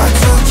 I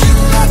told you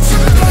not to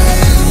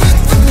play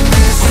with the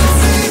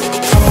misfit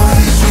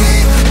toys. We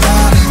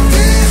running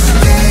this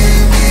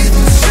game,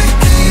 getting sick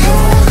of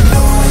your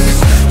noise.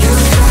 You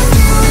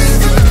started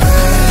with a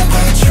bag,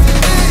 but you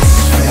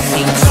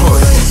misfit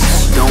toys.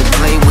 Don't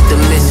play with the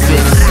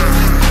misfits.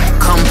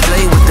 Come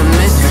play with the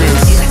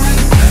misfits.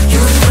 You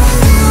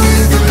started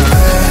with a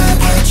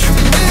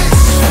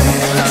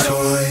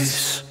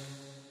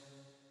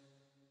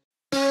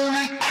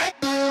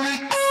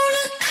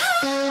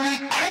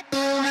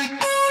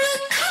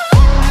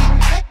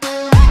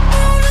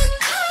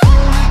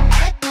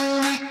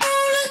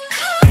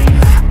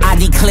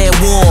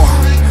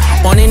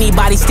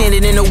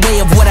way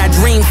of what I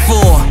dream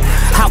for.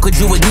 How could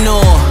you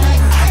ignore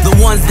the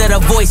ones that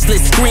are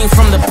voiceless, scream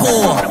from the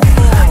poor?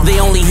 They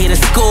only hear the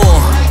score.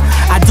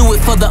 I do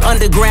it for the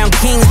underground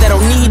kings that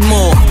don't need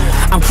more.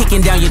 I'm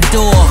kicking down your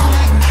door.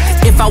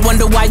 If I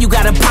wonder why you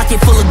got a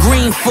pocket full of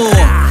green for,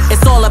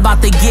 it's all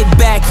about the get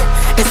back.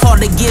 It's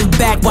hard to give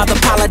back while the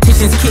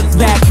politicians kick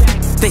back.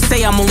 They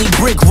say I'm only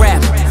brick rap.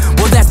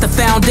 Well, that's the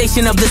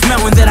foundation of this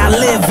mountain that I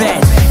live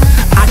at.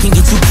 I can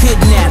get you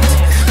kidnapped.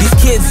 These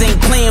kids ain't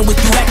playing with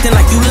you, acting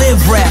like you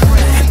live rap.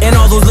 And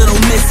all those little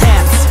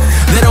mishaps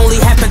that only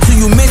happen to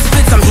you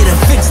misfits, I'm here to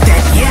fix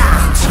that,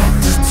 yeah. Time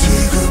to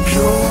dig up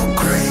your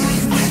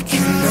grave, make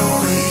you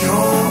lower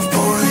your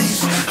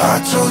voice.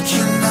 I told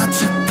you not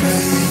to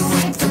play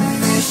with the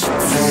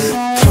misfit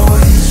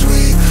toys.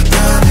 We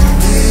down in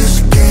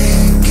this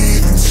game,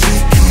 getting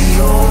sick of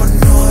your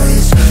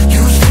noise.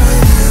 You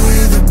started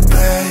with a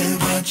bag,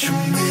 but you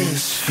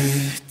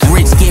misfit.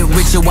 Rich get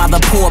richer while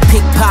the poor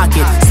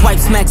pickpocket. Swipe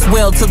smacks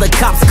well till the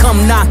cops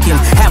come knocking.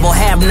 Have or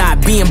have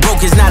not, being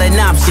broke is not an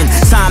option.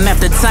 Time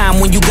after time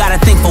when you gotta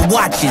think for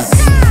watches.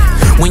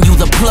 When you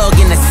the plug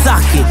in the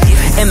socket,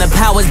 and the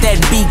powers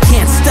that be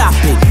can't stop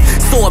it.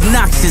 So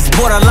obnoxious,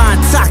 borderline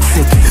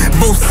toxic.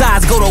 Both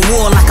sides go to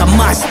war like a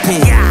mosh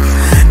pit.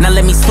 Now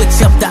let me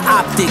switch up the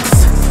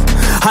optics.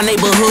 Our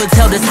neighborhoods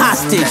held us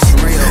hostage.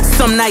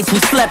 Some nights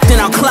we slept in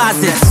our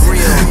closets.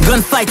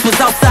 Gunfights was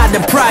outside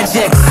the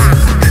projects.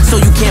 So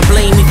you can't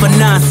blame me for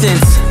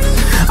nonsense.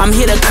 I'm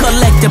here to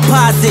collect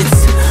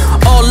deposits.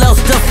 All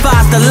else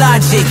defies the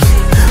logic.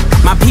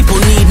 My people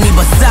need me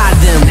beside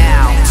them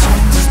now.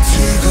 Time to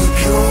dig up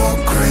your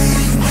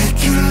grave, make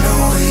you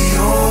lower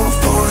your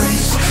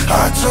voice.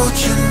 I told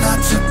you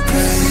not to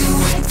play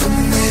with the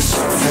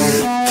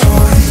misfit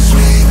toys.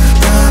 We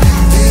down in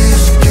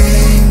this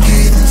game,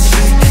 getting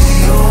sick of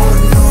your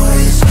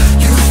noise.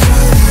 You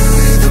started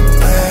with a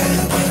bag,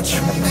 but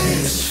you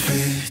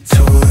misfit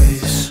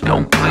toys.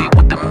 Don't play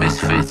with the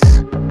misfits.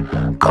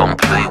 Come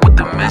play with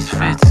the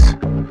misfits.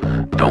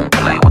 Don't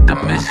play with the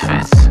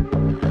misfits.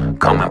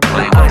 Come and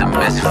play with the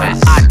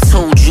misfits. I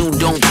told you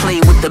don't play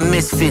with the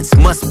misfits.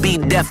 Must be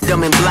deaf,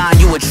 dumb, and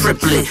blind, you a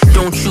triplet.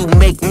 Don't you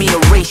make me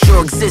erase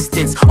your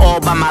existence. All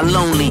by my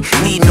lonely,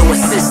 need no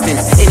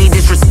assistance. Any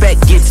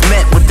disrespect gets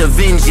met with a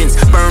vengeance.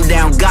 Burn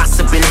down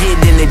gossip and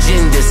hidden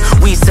agendas.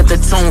 We set the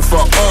tone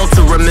for all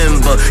to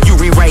remember. You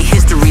rewrite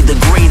history, the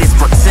greatest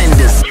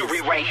pretenders. You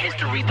rewrite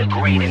history, the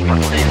greatest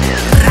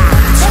pretenders.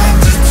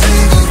 Time to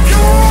dig up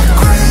your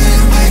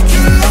grave, make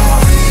you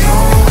lower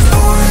your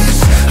voice.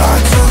 I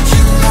told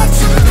you not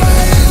to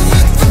play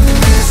with the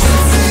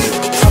misfit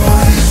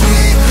toys.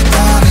 We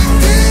down in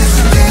this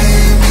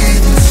game,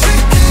 getting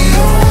sick of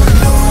your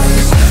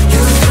noise.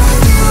 You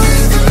started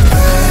with a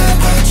bag,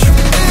 but you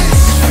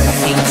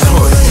misfit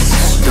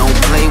toys. Don't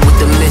play with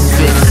the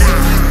misfits.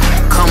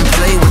 Come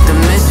play with the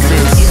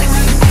misfits.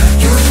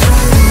 You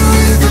started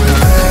with a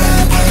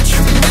bag, but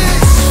you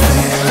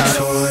misfit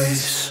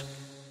toys.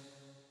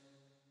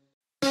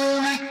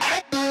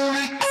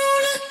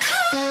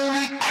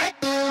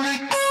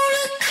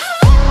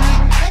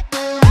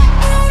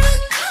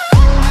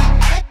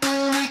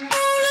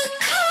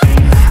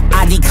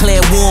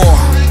 Declare war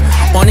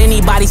on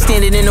anybody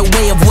standing in the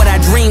way of what I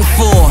dream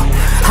for.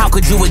 How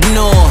could you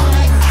ignore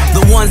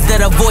the ones that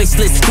are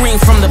voiceless, scream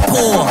from the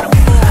poor?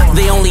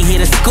 They only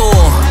hear the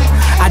score.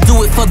 I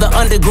do it for the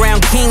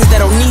underground kings that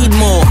don't need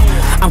more.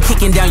 I'm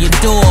kicking down your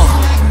door.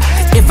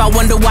 If I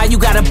wonder why you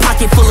got a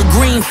pocket full of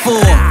green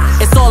for,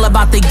 it's all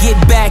about the get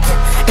back.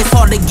 It's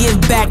hard to give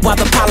back while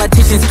the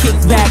politicians kick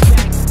back.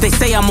 They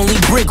say I'm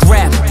only brick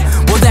rap.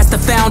 Well, that's the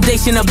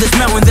foundation of this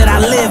mountain that I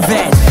live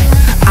at.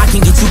 I can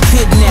get you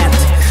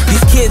kidnapped.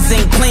 These kids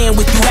ain't playing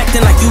with you,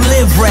 acting like you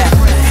live rap.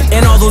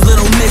 And all those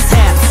little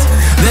mishaps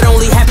that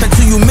only happen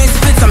to you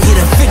misfits, I'm here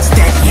to fix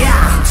that,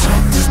 yeah.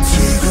 Time to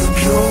dig up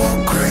your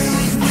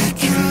grave, make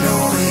you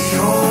lower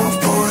your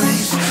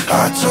voice.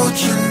 I told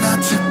you not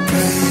to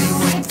play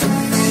with the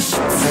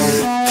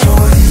misfit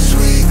toys.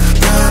 We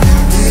down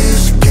in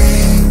this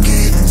game,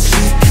 getting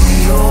sick of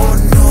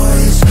your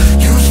noise.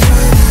 You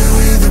started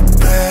with a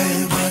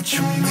bag, but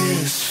you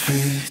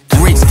misfit.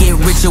 Rich get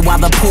richer while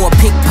the poor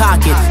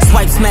pickpocket.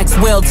 Swipe smacks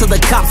well till the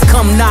cops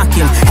come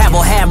knocking. Have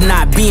or have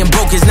not, being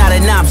broke is not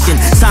an option.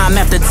 Time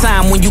after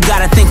time when you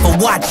gotta think for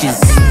watches.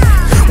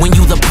 When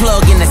you the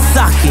plug in the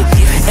socket,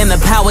 and the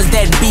powers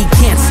that be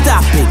can't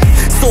stop it.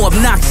 So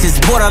obnoxious,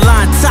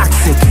 borderline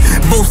toxic.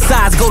 Both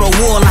sides go to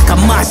war like a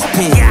mosh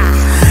pit.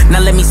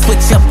 Now let me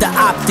switch up the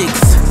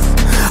optics.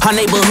 Our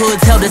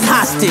neighborhoods held us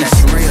hostage.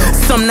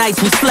 Some nights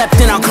we slept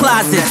in our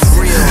closets.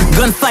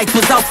 Gunfights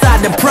was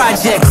outside the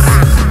projects.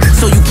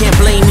 So you can't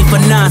blame me for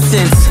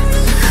nonsense.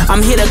 I'm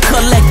here to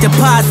collect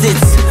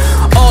deposits.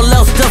 All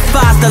else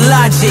defies the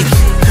logic.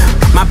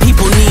 My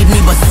people need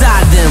me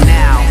beside them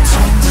now.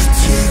 Time to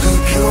dig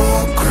up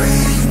your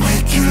grave,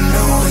 make you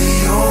lower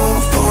your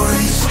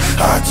voice.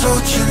 I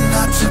told you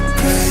not to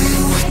play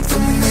with the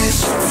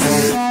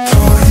misfit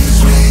toys.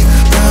 We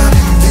down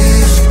in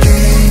this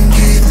game,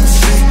 getting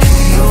sick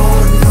of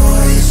your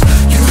noise.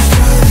 You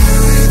started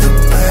with a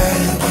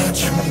bag, but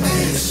you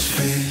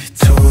misfit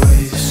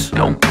toys.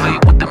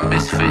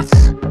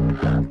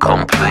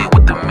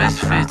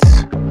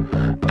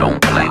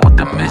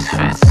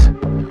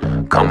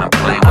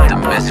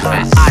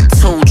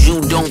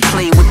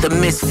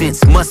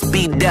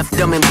 deaf,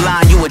 dumb, and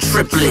blind, you a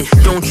triplet.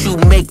 Don't you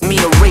make me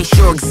erase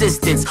your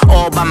existence.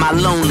 All by my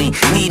lonely,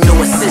 need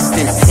no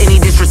assistance. Any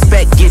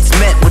disrespect gets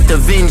met with a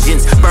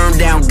vengeance. Burn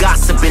down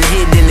gossip and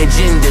hidden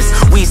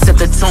agendas. We set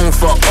the tone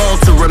for all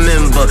to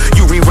remember.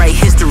 You rewrite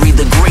history,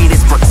 the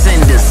greatest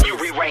pretenders. You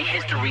rewrite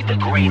history, the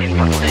greatest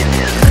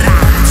pretenders.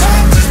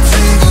 Time to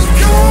take up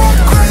your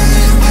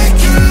grave, make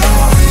you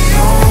lower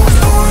your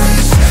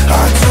voice.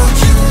 I told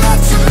you not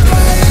to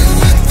play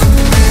with the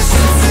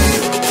misfit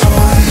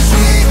toys.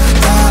 We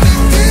down in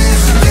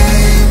this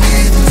game,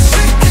 getting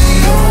sick of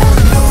your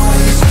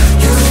noise.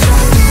 You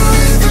started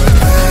with the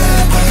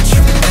bad, but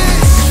you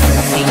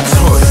misfit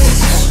toys.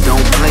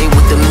 Don't play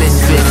with the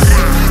misfits.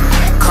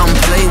 Come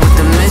play with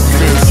the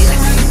misfits.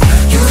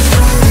 You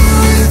started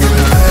with the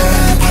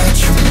bad, but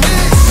you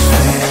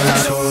misfit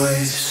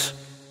toys.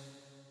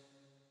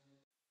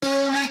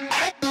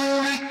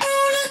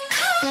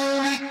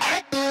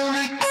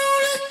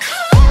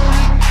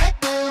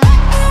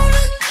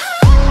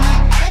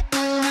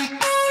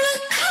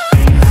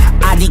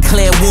 I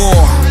declare war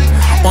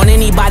on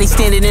anybody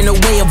standing in the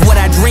way of what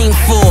I dream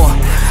for.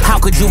 How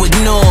could you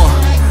ignore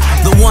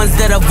the ones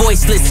that are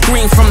voiceless,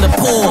 scream from the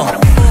poor?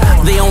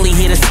 They only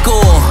here to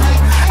score.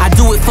 I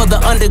do it for the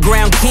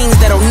underground kings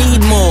that don't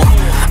need more.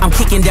 I'm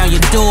kicking down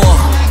your door.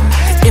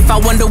 If I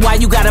wonder why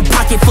you got a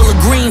pocket full of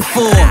green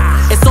for,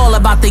 it's all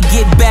about the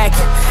get back.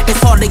 It's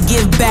hard to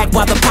give back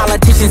while the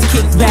politicians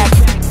kick back.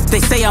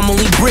 They say I'm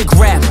only brick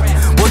rap.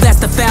 Well, that's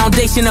the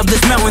foundation of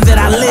this mountain that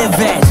I live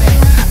at.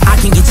 I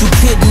can get you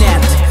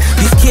kidnapped.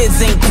 These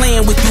kids ain't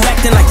playing with you,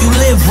 acting like you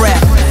live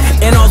rap.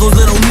 And all those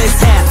little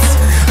mishaps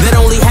that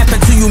only happen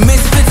to you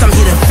misfits, I'm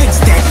here to fix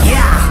that,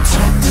 yeah.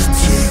 Time to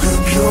dig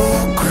up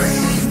your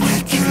grave,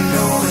 make you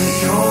lower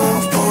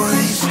your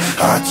voice.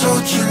 I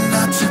told you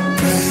not to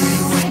play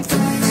with the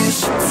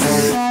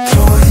misfit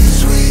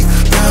toys. We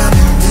down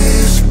in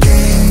this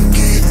game,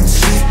 getting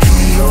sick of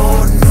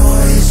your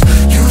noise.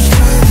 You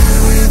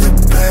started with a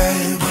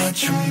bad, but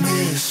you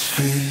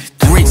misfit.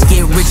 Rich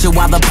get richer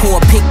while the poor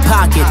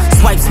pickpocket.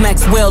 Swipe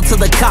smacks well till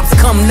the cops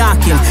come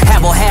knocking.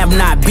 Have or have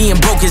not, being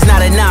broke is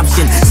not an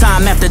option.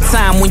 Time after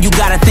time when you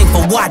gotta think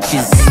for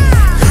watches.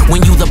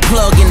 When you the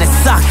plug in the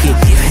socket,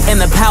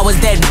 and the powers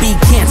that be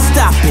can't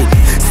stop it.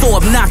 So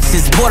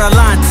obnoxious,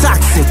 borderline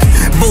toxic.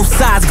 Both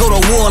sides go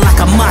to war like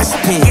a mosh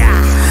pit.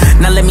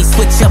 Now let me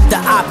switch up the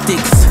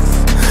optics.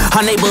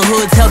 Our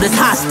neighborhoods held us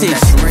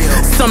hostage.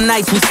 Some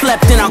nights we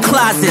slept in our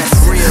closets.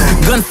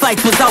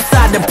 Gunfights was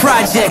outside the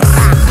projects.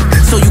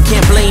 So you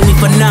can't blame me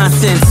for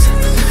nonsense.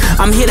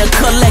 I'm here to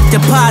collect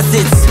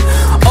deposits.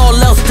 All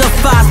else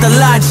defies the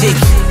logic.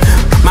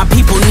 My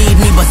people need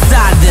me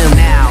beside them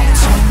now.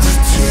 Time to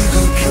dig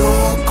up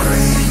your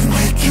grave,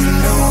 make you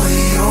lower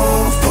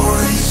your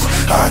voice.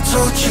 I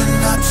told you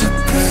not to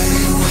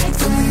play with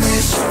the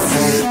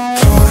misfit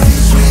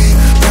toys. We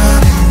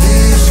down in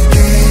this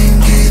game,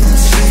 getting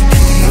sick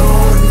of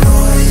your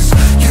noise.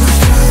 You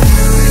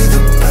started with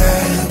a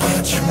bad,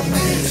 but you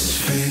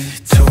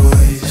misfit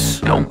toys.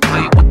 Don't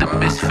play with the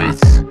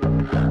misfits.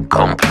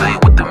 Come play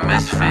with the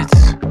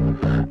misfits.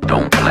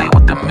 Don't play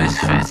with the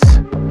misfits.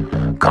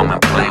 Come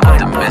and play with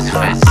the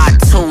misfits. I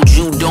told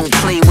you don't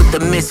play with the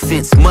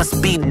misfits.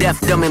 Must be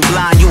deaf, dumb, and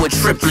blind, you a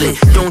triplet.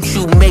 Don't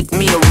you make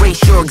me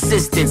erase your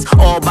existence.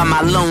 All by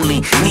my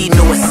lonely, need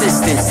no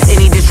assistance.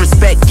 Any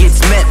disrespect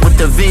gets met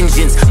with a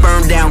vengeance.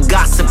 Burn down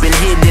gossip and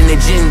hidden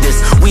agendas.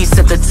 We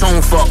set the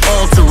tone for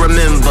all to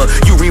remember.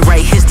 You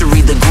rewrite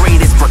history, the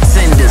greatest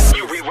pretenders.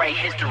 You rewrite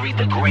history,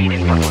 the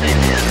greatest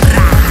pretenders.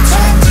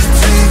 Time to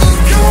dig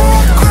up your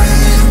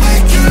grave,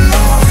 make you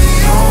lower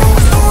your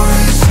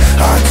voice.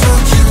 I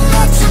told you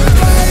not to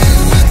play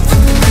with the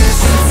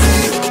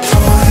misfit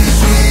toys.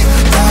 We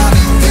down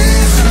in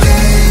this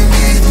game,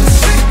 getting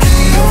sick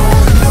of your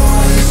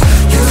noise.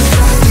 You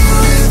started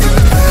with the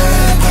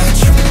bad, but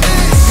you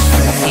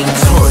misfit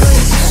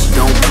toys.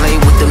 Don't play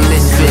with the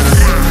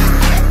misfits.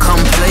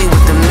 Come play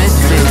with the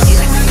misfits.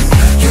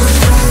 You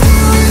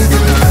started with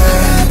the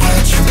bad,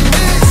 but you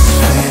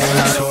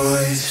misfit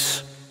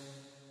toys.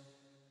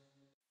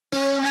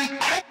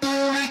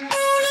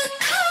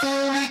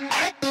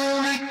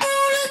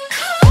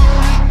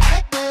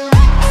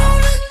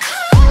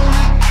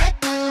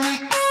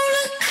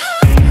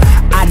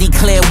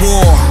 Declare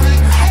war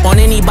on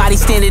anybody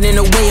standing in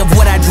the way of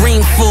what I dream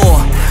for.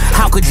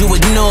 How could you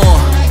ignore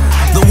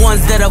the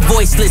ones that are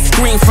voiceless,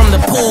 scream from the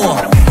poor?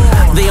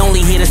 They only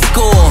here to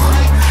score.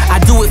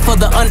 I do it for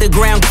the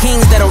underground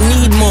kings that don't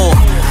need more.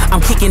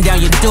 I'm kicking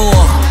down your door.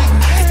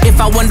 If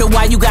I wonder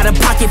why you got a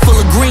pocket full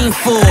of green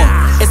for,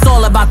 it's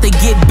all about the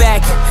get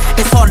back.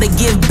 It's hard to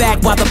give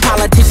back while the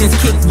politicians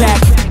kick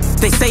back.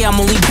 They say I'm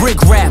only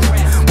brick rap.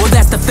 Well,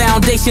 that's the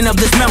foundation of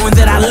this mountain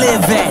that I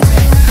live at.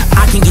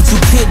 I can get you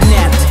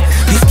kidnapped.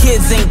 These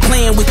kids ain't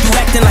playing with you,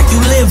 acting like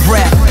you live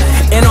rap.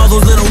 And all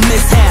those little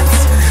mishaps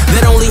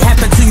that only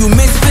happen to you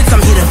misfits,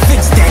 I'm here to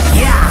fix that,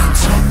 yeah.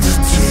 Time to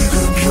dig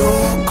up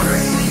your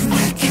grave,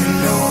 make you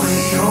lower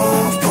your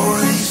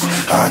voice.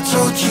 I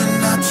told you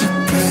not to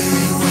play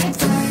with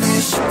the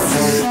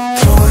misfit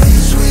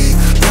toys. We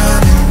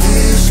down in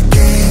this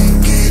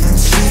game, getting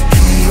sick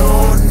of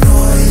your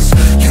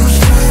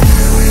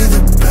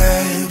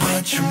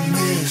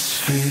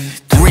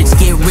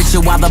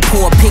richer while the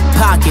poor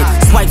pickpocket.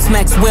 Swipe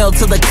smacks well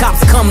till the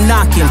cops come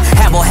knocking.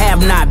 Have or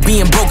have not,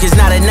 being broke is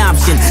not an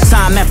option.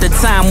 Time after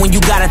time when you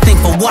gotta think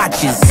for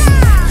watches.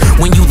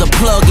 When you the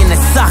plug in the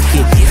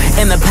socket,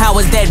 and the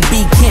powers that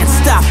be can't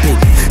stop it.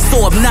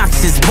 So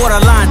obnoxious,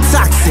 borderline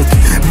toxic.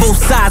 Both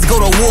sides go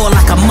to war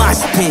like a mosh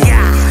pit.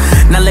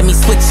 Now let me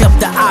switch up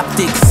the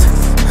optics.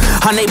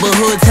 Our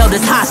neighborhoods held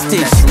us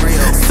hostage.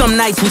 Some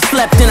nights we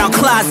slept in our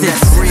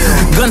closets.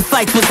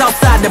 Gunfights was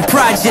outside the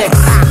projects.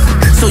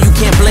 So you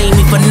can't blame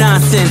me for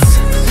nonsense.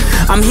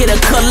 I'm here to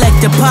collect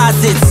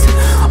deposits.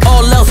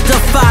 All else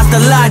defies the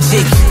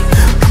logic.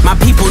 My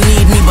people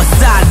need me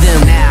beside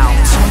them now.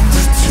 Time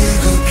to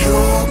dig up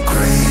your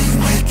grave,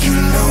 make you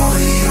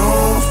lower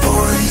your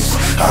voice.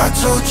 I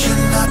told you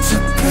not to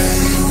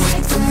play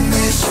with the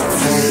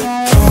misfit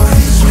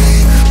toys.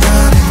 We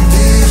running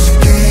this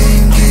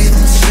game,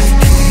 getting sick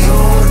of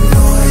your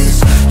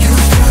noise. You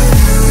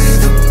started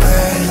with a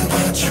bag,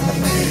 but you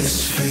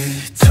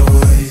misfit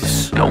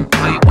toys. Don't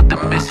play with the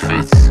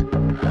misfits.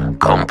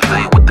 Come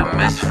play with the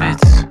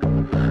misfits.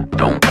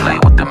 Don't play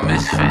with the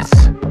misfits.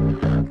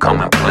 Come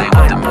and play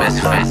with the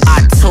misfits.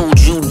 I told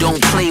you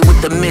don't play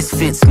with the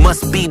misfits.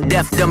 Must be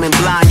deaf, dumb, and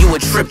blind, you a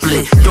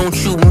triplet. Don't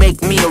you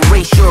make me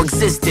erase your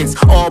existence.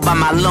 All by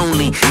my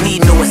lonely,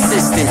 need no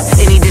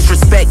assistance. Any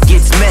disrespect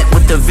gets met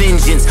with a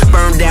vengeance.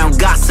 Burn down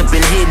gossip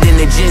and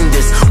hidden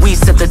agendas. We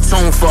set the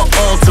tone for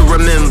all to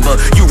remember.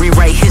 You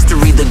rewrite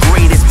history, the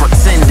greatest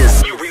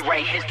pretenders. You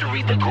rewrite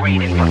history, the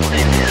greatest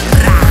pretenders.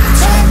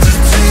 Time to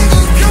dig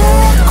up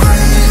your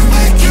grave,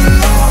 make you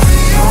lower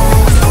your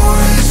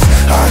voice.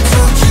 I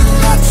told you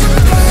not to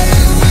play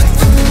with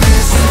the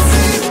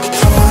misfit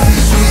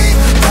toys. We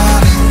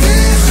running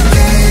this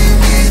game,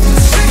 getting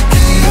sick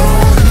of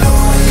your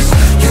noise.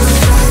 You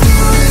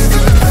started with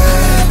a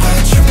bag,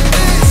 but you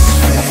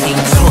misfit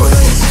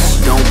toys.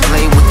 Don't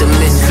play with the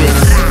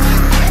misfits.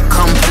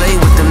 Come play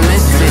with the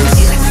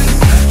misfits.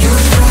 You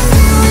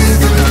started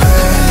with a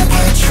bag,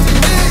 but you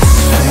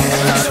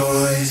misfit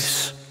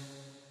toys.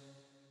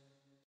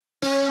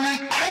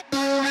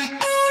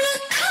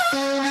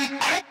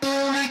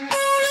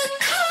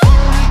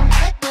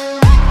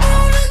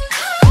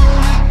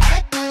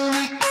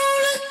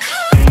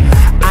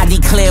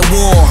 Declare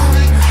war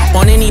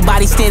on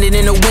anybody standing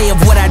in the way of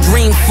what I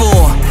dream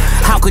for.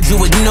 How could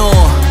you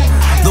ignore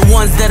the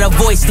ones that are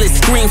voiceless,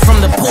 scream from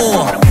the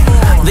poor?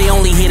 They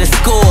only here to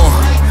score.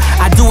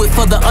 I do it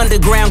for the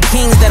underground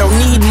kings that don't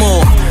need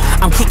more.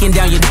 I'm kicking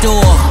down your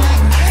door.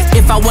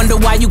 If I wonder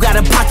why you got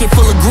a pocket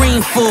full of green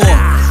for,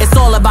 it's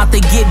all about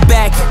the get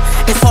back.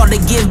 It's hard to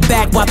give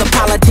back while the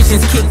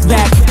politicians kick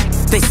back.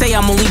 They say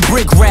I'm only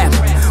brick rap.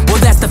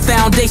 Well, that's the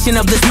foundation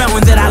of this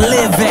mountain that I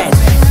live at.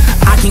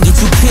 I can get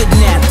you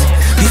kidnapped.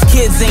 These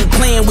kids ain't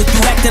playing with you,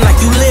 acting like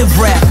you live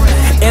rap.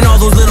 And all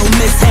those little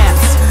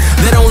mishaps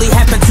that only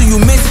happen to you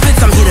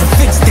misfits, I'm here to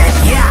fix that,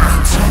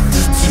 yeah. Time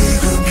to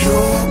dig up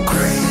your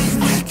grave,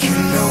 make you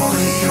lower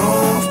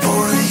your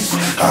voice.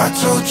 I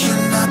told you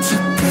not to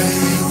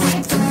play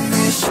with the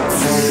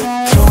misfit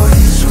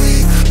toys.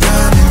 We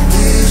running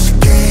this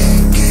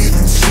game,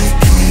 getting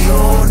sick of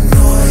your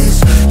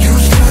noise. You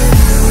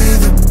started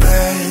with a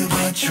bag,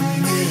 but you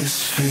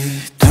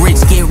misfit.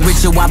 Rich get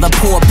richer while the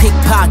poor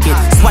pickpocket.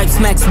 Swipe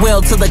smacks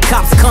well till the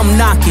cops come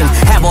knocking.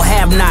 Have or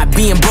have not,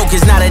 being broke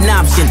is not an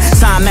option.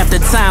 Time after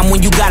time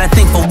when you gotta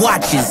think for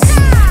watches.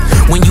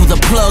 When you the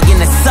plug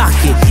in the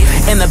socket,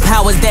 and the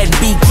powers that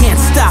be can't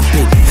stop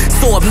it.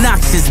 So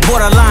obnoxious,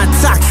 borderline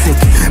toxic.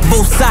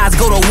 Both sides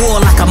go to war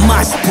like a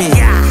mosh pit.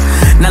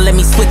 Now let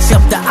me switch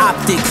up the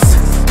optics.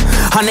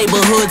 Our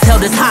neighborhoods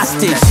held us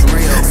hostage.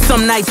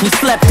 Some nights we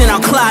slept in our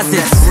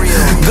closets.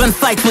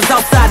 Gunfights was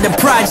outside the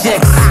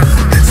projects.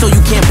 So you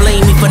can't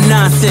blame me for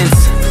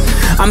nonsense.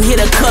 I'm here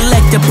to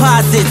collect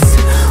deposits.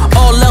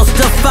 All else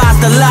defies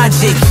the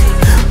logic.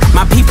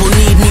 My people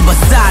need me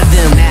beside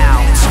them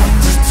now. Time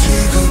to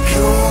dig up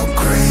your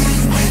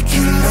grave, make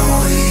you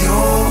lower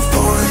your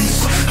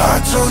voice.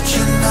 I told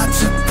you not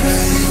to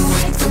play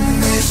with the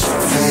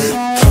misfit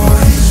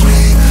toys.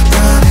 We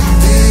running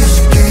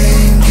this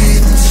game,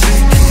 getting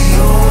sick of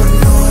your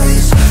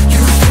noise.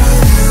 You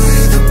started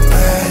with a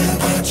bag,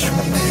 but you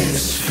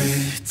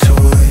misfit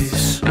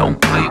toys. Don't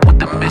play with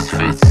the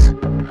misfits.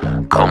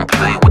 Come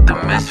play with the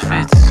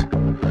misfits.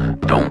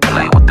 Don't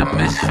play with the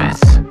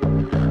misfits.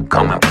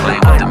 Come and play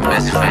with the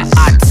misfits.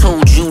 I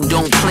told you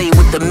don't play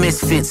with the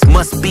misfits.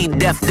 Must be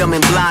deaf, dumb,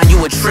 and blind,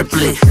 you a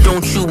triplet.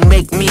 Don't you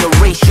make me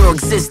erase your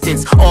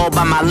existence. All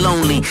by my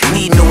lonely,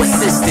 need no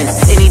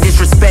assistance. Any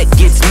disrespect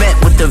gets met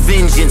with a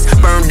vengeance.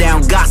 Burn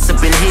down gossip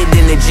and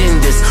hidden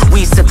agendas.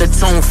 We set the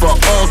tone for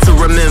all to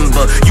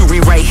remember. You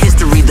rewrite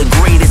history, the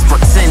greatest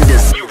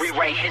pretenders. You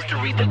rewrite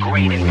history, the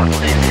greatest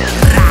pretenders.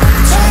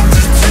 Time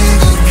to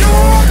dig up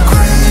your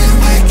grave,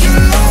 make you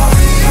lower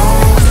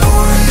your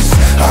voice.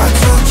 I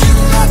told you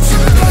not to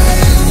play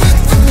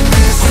with the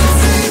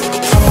misfit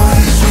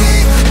toys.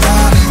 We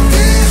running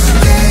this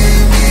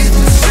game,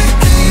 getting sick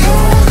of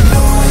your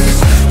noise.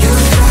 You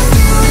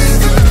started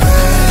with a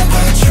bag,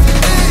 but you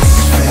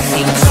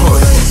misfit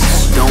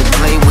toys. Don't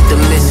play with the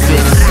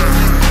misfits.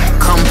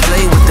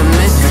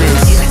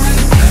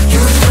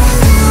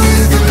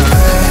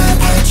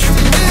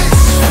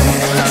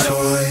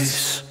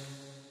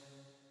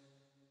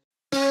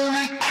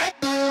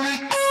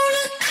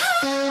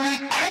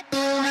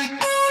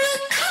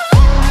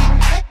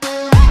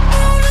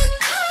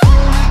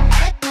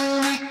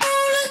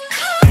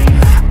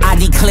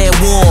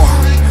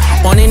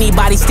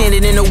 anybody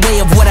standing in the way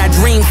of what I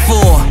dream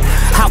for?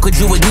 How could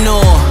you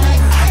ignore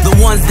the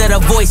ones that are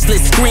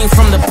voiceless, scream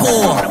from the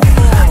poor?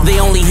 They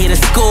only hear the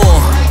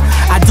score.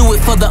 I do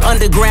it for the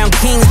underground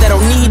kings that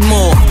don't need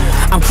more.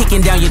 I'm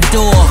kicking down your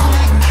door.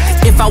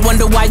 If I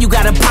wonder why you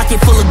got a pocket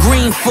full of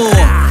green for,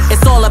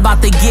 it's all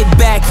about the get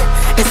back.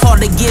 It's hard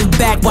to give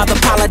back while the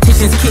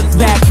politicians kick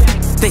back.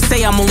 They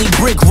say I'm only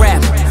brick rap.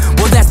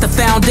 Well, that's the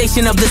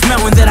foundation of this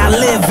mountain that I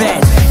live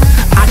at.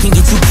 I can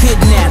get you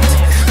kidnapped.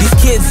 These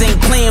kids ain't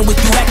playing with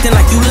you, acting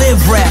like you live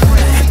rap.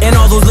 And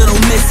all those little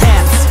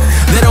mishaps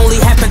that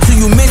only happen to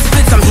you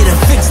misfits, I'm here to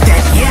fix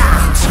that,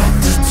 yeah. Time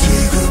to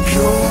dig up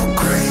your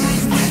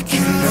grave, make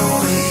you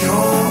lower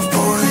your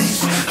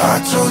voice.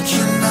 I told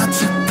you not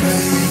to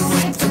play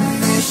with the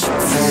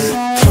misfit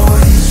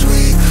toys.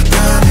 We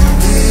down in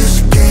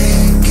this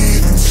game,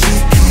 getting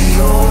sick of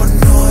your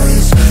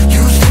noise.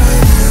 You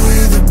started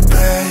with a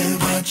bag,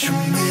 but you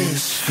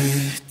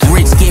misfit.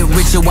 Rich get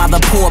richer while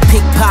the poor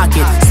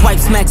pickpocket. Swipe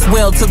smacks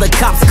well till the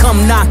cops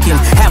come knocking.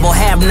 Have or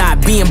have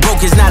not, being broke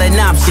is not an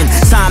option.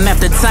 Time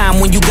after time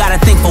when you gotta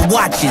think for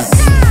watches.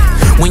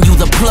 When you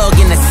the plug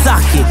in the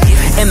socket,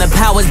 and the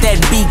powers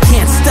that be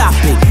can't stop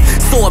it.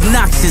 So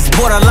obnoxious,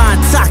 borderline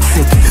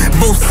toxic.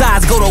 Both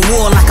sides go to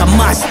war like a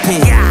mosh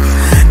pit.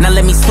 Now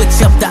let me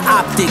switch up the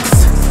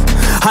optics.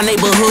 Our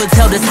neighborhoods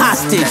held us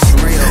hostage.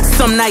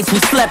 Some nights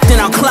we slept in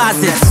our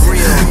closets.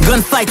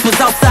 Gunfights was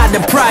outside the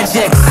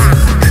projects.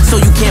 So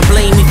you can't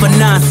blame me for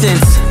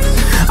nonsense.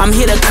 I'm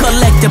here to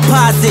collect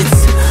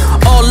deposits.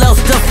 All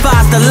else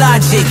defies the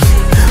logic.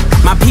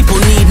 My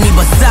people need me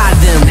beside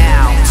them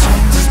now.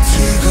 Time to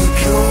dig up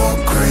your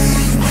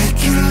grave, make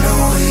you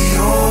lower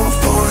your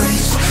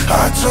voice.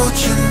 I told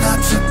you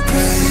not to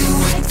play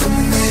with the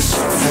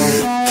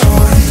misfit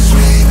toys.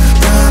 We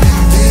down in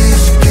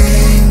this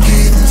game,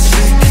 getting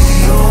sick of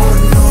your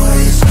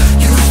noise.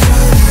 You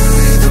started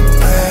with a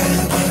bag,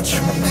 but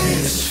you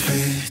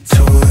misfit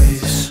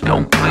toys.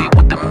 Don't play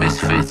with the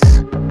misfits.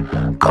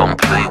 Come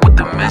play with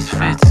the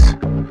misfits.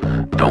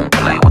 Don't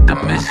play with the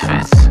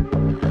misfits.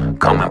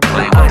 Come and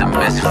play with the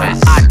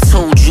misfits. I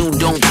told you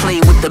don't play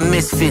with the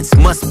misfits.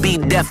 Must be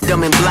deaf,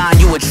 dumb, and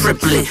blind, you a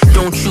triplet.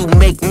 Don't you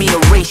make me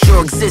erase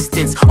your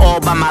existence. All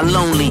by my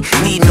lonely,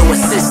 need no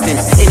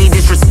assistance. Any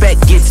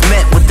disrespect gets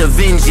met with a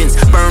vengeance.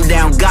 Burn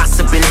down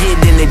gossip and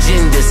hidden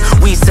agendas.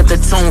 We set the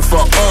tone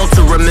for all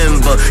to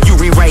remember. You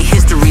rewrite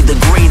history, the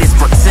greatest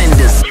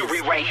pretenders. You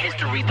rewrite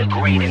history, the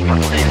greatest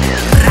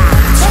pretenders.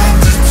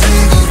 Time to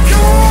dig up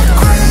your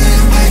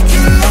grave, make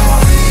you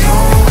lower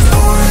your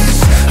voice.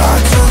 I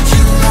told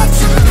you not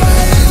to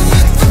play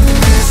with the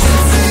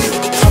misfit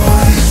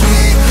toys. We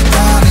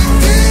down in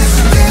this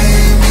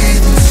game,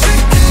 getting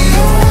sick of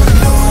your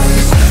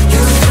noise.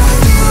 You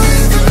started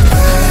with a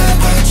bag,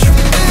 but you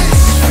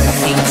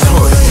misfit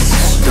toys.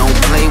 Don't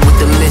play with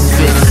the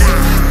misfits.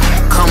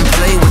 Come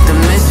play with the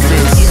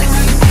misfits.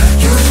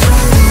 You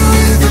started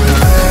with a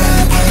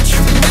bag, but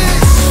you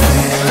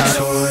misfit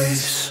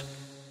toys.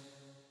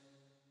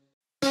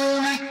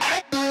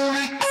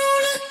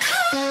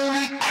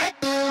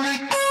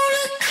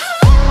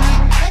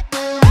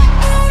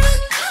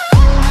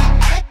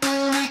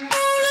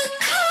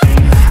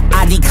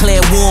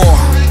 Declare war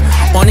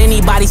on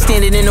anybody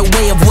standing in the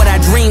way of what I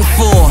dream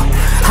for.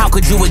 How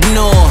could you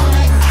ignore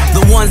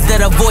the ones that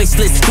are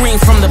voiceless, scream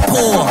from the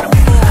poor?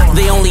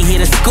 They only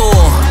hear the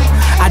score.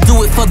 I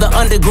do it for the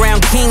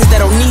underground kings that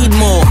don't need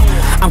more.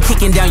 I'm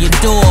kicking down your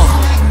door.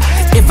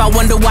 If I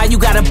wonder why you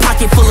got a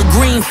pocket full of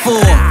green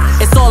for,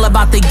 it's all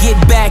about the get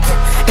back.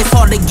 It's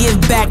hard to give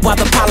back while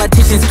the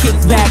politicians kick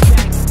back.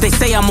 They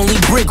say I'm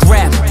only brick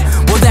rap.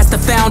 Well, that's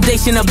the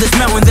foundation of this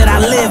mountain that I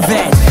live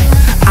at.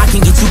 I can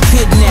get you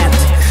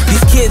kidnapped.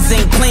 These kids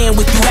ain't playing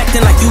with you,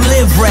 acting like you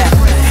live rap.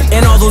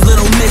 And all those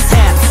little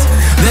mishaps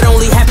that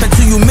only happen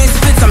to you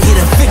misfits, I'm here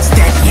to fix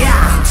that,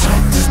 yeah.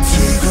 Time to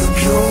dig up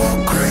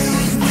your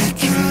grave, make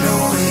you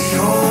lower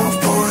your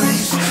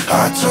voice.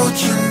 I told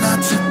you not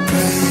to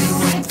play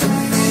with the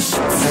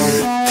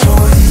misfit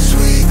toys.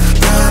 We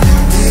down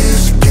in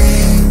this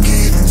game,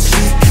 getting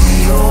sick of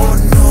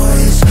your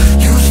noise.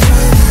 You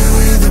started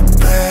with a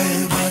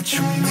bag, but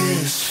you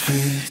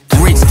misfit.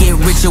 Rich get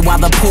richer while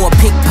the poor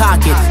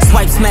pickpocket.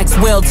 Swipe smacks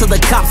well till the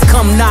cops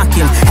come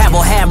knocking. Have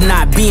or have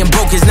not, being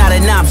broke is not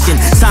an option.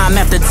 Time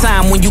after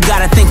time when you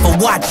gotta think for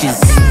watches.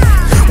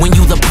 When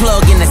you the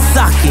plug in the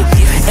socket,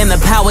 and the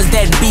powers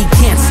that be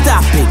can't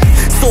stop it.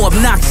 So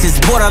obnoxious,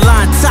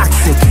 borderline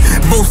toxic.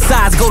 Both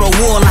sides go to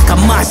war like a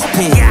mosh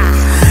pit.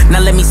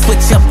 Now let me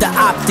switch up the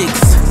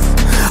optics.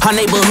 Our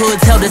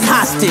neighborhoods held us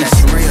hostage.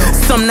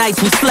 Some nights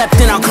we slept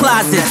in our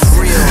closets.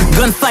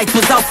 Gunfights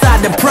was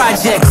outside the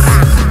projects.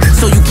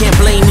 So you can't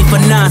blame me for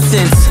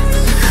nonsense.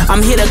 I'm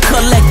here to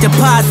collect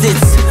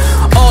deposits.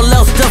 All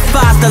else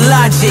defies the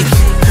logic.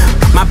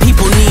 My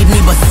people need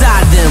me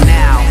beside them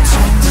now.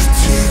 Time to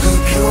dig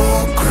up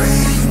your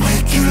grave,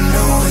 make you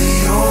lower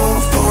your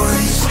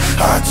voice.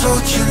 I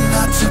told you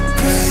not to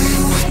play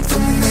with the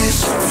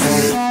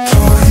misfit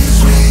toys.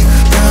 We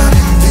down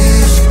in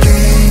this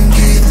game,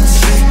 getting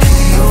sick of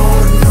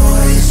your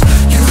noise.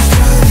 You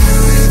started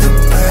with a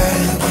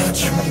bag, but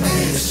you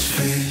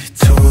misfit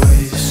toys.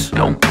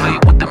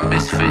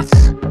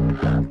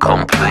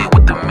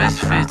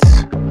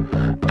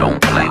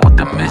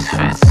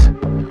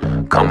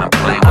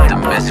 play with the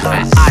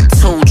misfits. I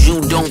told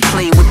you don't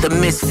play with the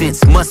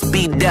misfits. Must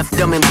be deaf,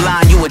 dumb, and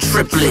blind, you a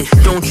triplet.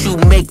 Don't you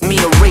make me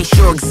erase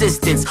your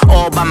existence.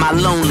 All by my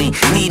lonely,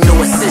 need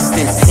no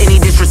assistance. Any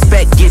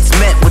disrespect gets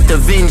met with a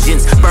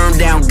vengeance. Burn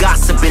down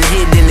gossip and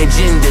hidden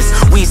agendas.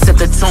 We set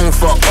the tone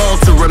for all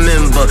to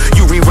remember.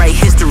 You rewrite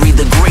history,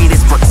 the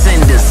greatest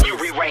pretenders. You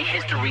rewrite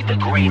history, the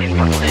greatest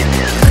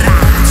pretenders.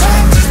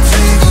 Time to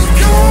take up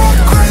your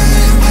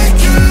grave, make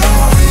you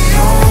lower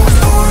your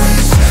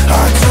voice.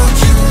 I told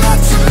you not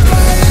to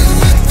play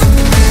with the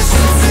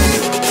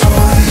misfit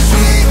toys.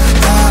 We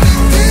down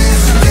in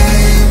this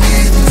game,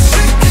 getting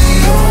sick of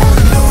your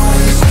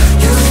noise.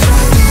 You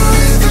started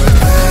with the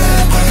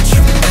bad, but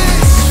you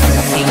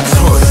misfit. Hey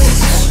toys,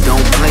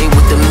 don't play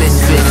with the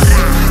misfits.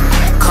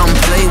 Come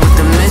play with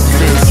the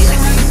misfits.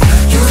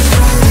 You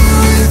started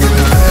with the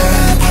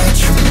bad, but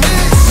you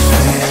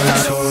misfit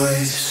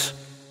toys.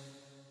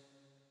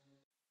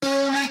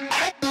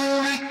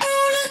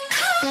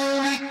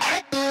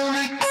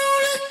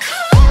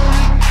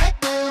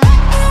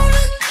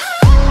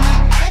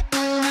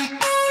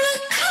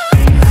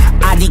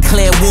 I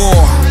declare war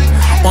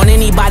on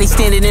anybody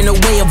standing in the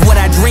way of what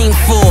I dream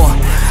for.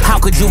 How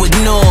could you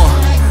ignore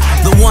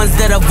the ones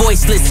that are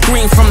voiceless,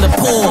 scream from the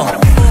poor?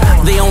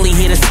 They only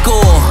here to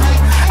score.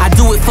 I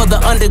do it for the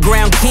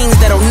underground kings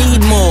that don't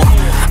need more.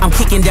 I'm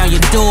kicking down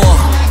your door.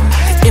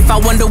 If I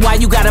wonder why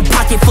you got a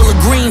pocket full of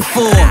green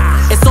for,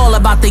 it's all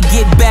about the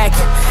get back.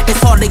 It's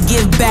hard to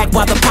give back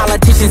while the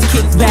politicians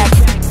kick back.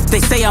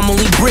 They say I'm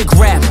only brick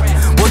rap.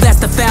 Well, that's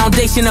the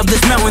foundation of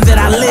this mountain that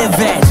I live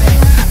at.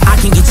 I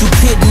can get you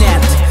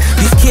kidnapped.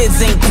 These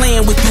kids ain't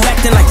playing with you,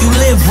 acting like you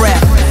live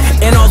rap.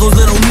 And all those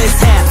little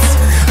mishaps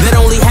that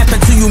only happen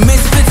to you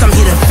misfits, I'm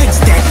here to fix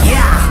that,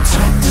 yeah.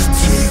 Time to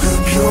dig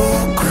up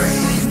your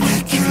grave,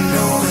 make you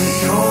lower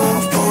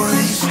your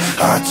voice.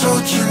 I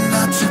told you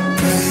not to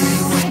play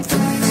with the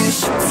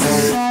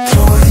misfit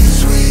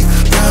toys. We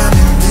down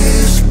in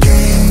this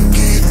game,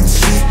 getting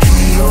sick of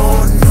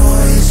your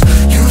noise.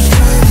 You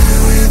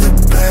started with a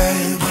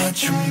bag, but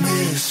you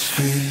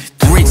misfit.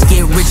 Rich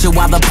get richer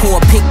while the poor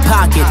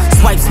pickpocket.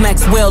 Swipe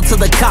smacks well till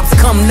the cops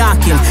come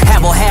knocking.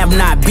 Have or have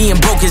not, being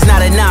broke is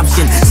not an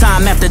option.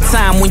 Time after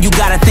time when you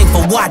gotta think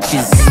for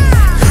watches.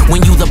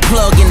 When you the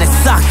plug in the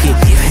socket,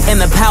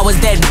 and the powers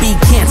that be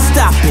can't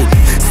stop it.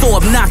 So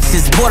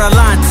obnoxious,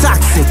 borderline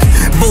toxic.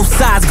 Both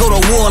sides go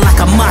to war like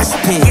a mosh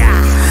pit.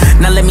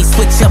 Now let me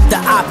switch up the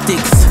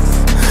optics.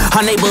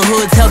 Our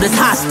neighborhoods held us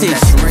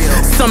hostage.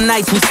 Some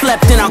nights we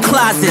slept in our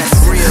closets.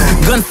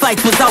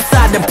 Gunfights was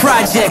outside the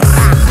projects.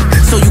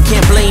 So you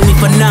can't blame me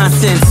for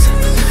nonsense.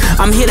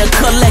 I'm here to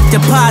collect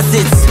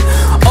deposits.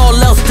 All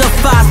else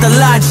defies the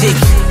logic.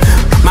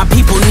 My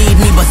people need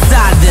me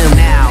beside them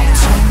now.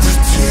 Time to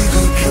dig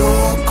up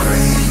your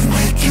grave,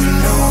 make you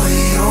lower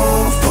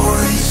your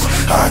voice.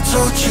 I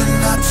told you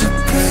not to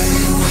play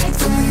with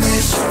the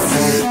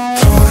misfit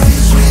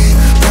toys. We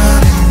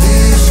down in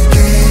this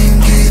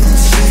game, getting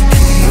sick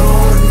of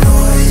your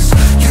noise.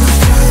 You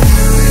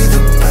started with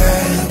a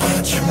bag,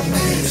 but you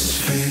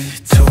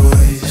misfit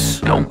toys.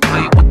 Don't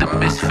play with the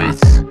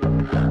misfits.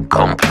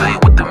 Come play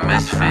with the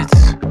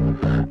misfits.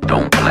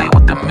 Don't play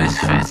with the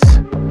misfits.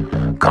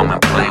 Come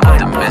and play with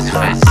the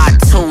misfits. I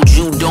told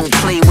you don't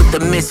play with the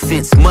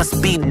misfits.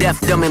 Must be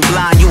deaf, dumb, and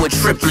blind, you a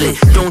triplet.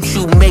 Don't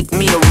you make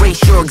me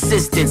erase your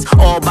existence.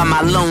 All by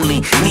my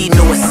lonely, need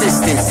no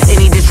assistance.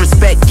 Any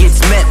disrespect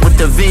gets met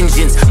with a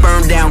vengeance.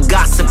 Burn down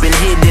gossip and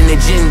hidden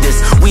agendas.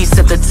 We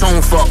set the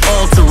tone for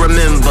all to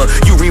remember.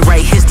 You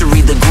rewrite history,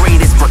 the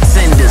greatest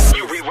pretenders.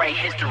 You rewrite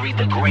history,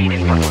 the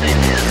greatest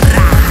pretenders.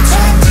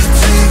 Time to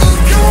dig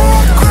up your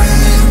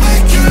grave,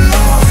 make you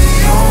lower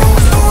your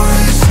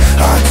voice.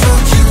 I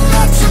told you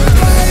not to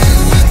play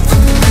with the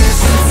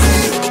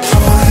misfit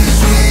toys.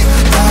 We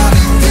down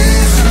in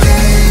this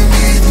game,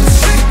 getting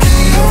sick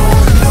of your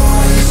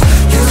noise.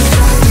 You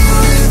started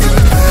with a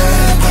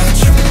bag, but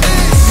you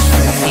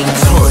misfit. Hey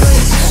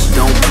toys,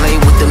 don't play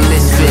with the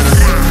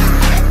misfits.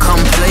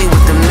 Come play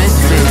with the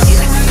misfits.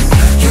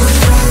 You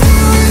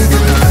started with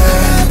a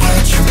bag,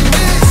 but you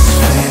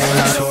misfit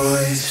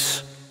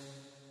toys.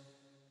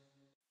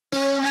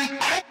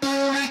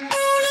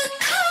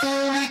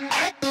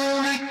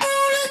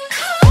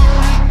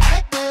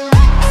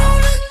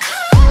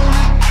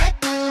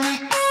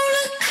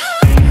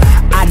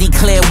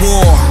 Declare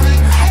war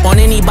on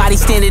anybody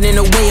standing in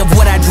the way of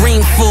what I dream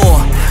for.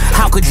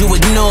 How could you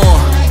ignore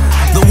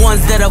the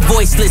ones that are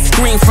voiceless,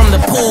 scream from the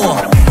poor?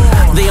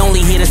 They only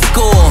here to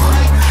score.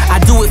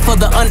 I do it for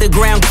the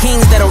underground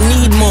kings that don't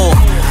need more.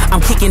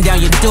 I'm kicking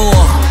down your door.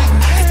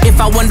 If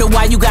I wonder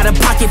why you got a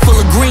pocket full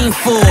of green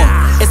for,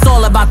 it's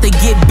all about the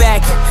get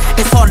back.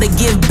 It's hard to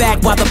give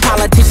back while the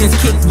politicians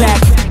kick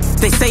back.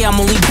 They say I'm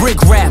only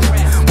brick rap.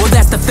 Well,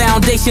 that's the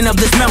foundation of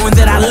this mountain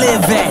that I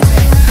live at.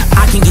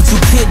 I can get you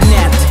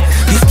kidnapped.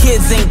 These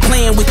kids ain't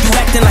playing with you,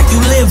 acting like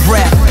you live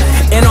rap.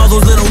 And all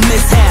those little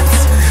mishaps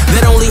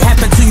that only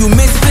happen to you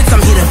misfits,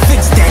 I'm here to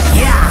fix that,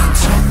 yeah.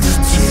 Time to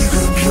dig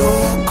up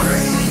your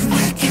grave,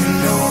 make you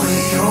lower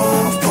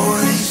your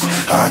voice.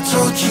 I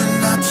told you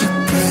not to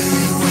play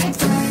with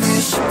the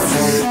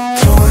misfit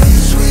toys.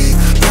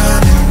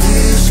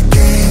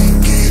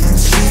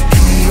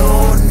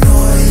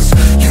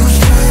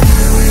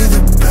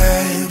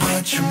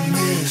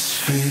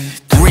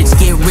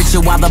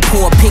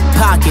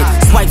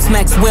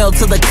 Swipe smacks well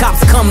till the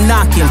cops come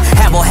knocking.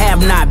 Have or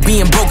have not,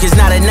 being broke is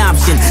not an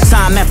option.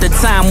 Time after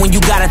time when you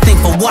gotta think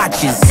for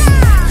watches.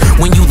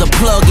 When you the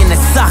plug in the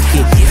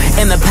socket,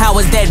 and the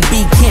powers that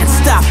be can't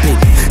stop it.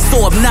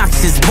 So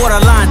obnoxious,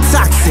 borderline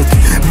toxic.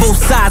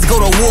 Both sides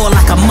go to war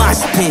like a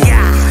mosh pit.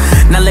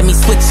 Now let me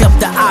switch up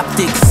the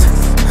optics.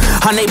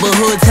 Our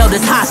neighborhoods held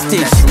us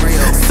hostage.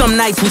 Some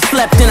nights we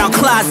slept in our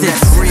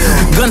closets.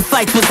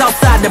 Gunfights was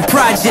outside the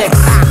projects.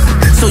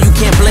 So you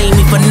can't blame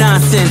me for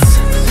nonsense.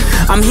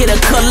 I'm here to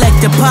collect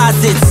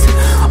deposits.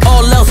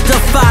 All else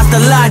defies the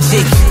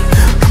logic.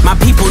 My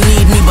people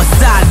need me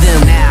beside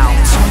them now.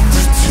 Time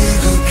to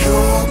dig up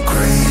your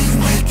grave,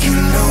 make you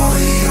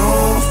lower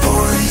your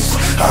voice.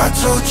 I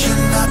told you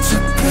not to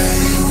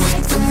play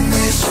with the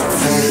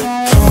misfit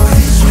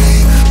toys.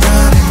 We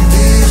running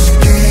this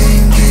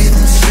game,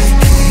 getting sick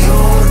of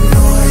your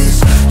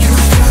noise. You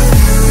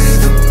started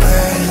with a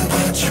bag,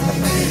 but you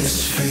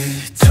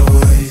misfit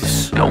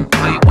toys. Don't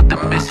play with the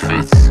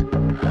misfits.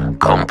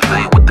 Come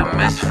play with the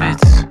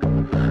misfits.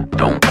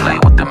 Don't play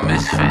with the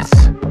misfits.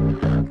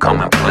 Come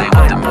and play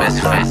with the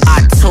misfits.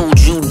 I told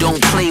you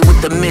don't play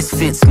with the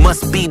misfits.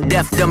 Must be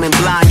deaf, dumb, and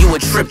blind, you a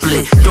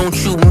triplet. Don't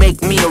you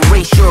make me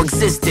erase your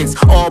existence.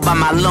 All by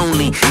my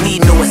lonely,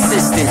 need no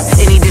assistance.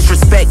 Any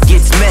disrespect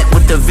gets met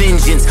with a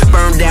vengeance.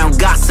 Burn down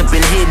gossip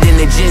and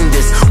hidden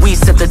agendas. We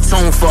set the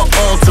tone for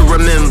all to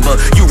remember.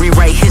 You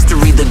rewrite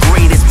history, the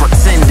greatest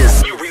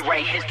pretenders. You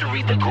rewrite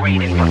history, the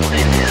greatest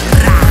pretenders.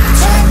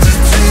 Time to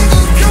dig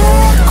up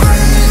your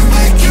grave,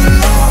 make you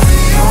lower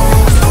your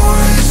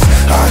voice.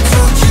 I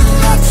told you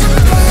not to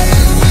play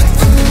with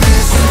the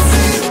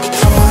misfit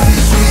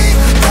toys. We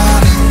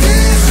running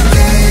this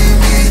game,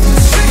 getting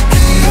sick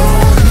of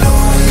your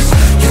noise.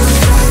 You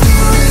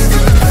started with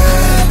a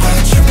bag,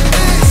 but you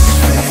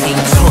misfit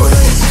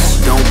toys.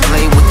 Don't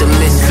play with the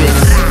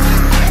misfits.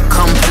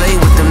 Come play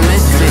with the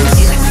misfits.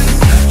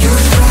 You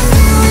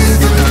started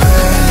with a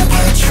bag,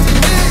 but you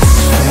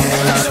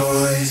misfit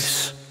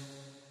toys.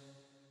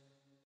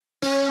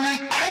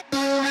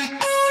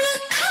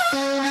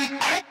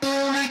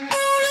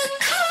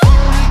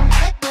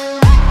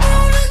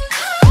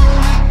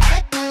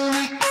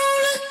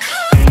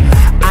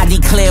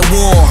 Declare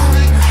war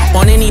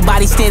on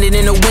anybody standing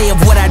in the way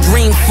of what I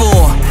dream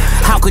for.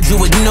 How could you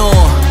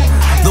ignore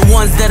the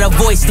ones that are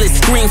voiceless,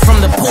 scream from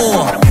the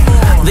poor?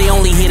 They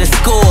only here to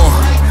score.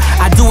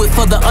 I do it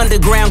for the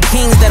underground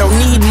kings that don't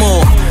need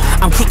more.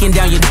 I'm kicking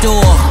down your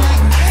door.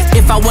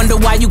 If I wonder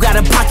why you got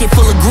a pocket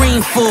full of green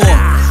for,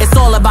 it's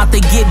all about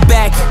the get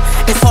back.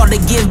 It's hard to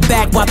give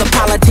back while the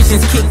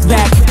politicians kick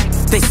back.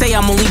 They say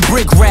I'm only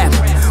brick rap.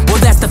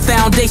 Well, that's the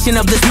foundation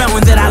of this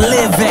mountain that I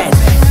live at.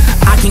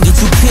 I can get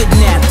you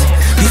kidnapped.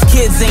 These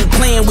kids ain't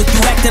playing with you,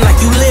 acting like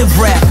you live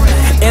rap.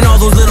 And all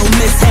those little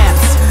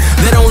mishaps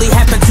that only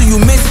happen to you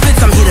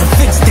misfits, I'm here to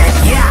fix that,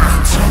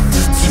 yeah. Time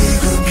to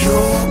dig up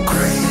your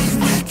grave,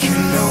 make you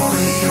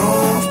lower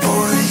your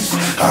voice.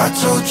 I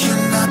told you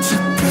not to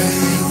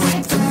play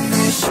with the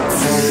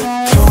misfit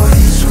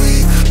toys.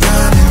 We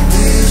running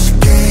this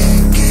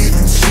game,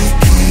 getting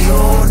sick of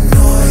your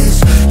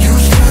noise. You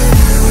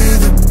started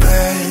with a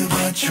bag,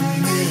 but you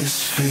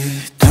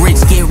misfit.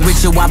 Rich get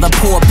richer while the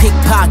poor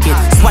pickpocket.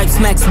 Swipe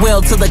smacks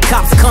well till the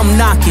cops come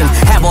knocking.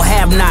 Have or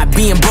have not,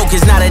 being broke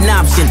is not an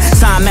option.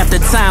 Time after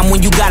time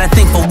when you gotta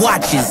think for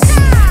watches.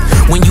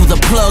 When you the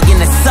plug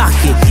in the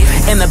socket,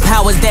 and the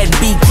powers that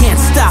be can't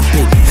stop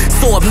it.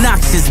 So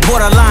obnoxious,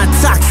 borderline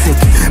toxic.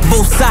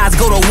 Both sides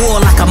go to war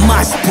like a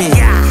mosh pit.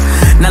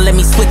 Now let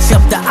me switch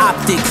up the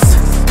optics.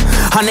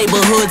 Our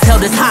neighborhoods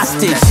held us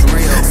hostage.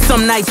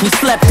 Some nights we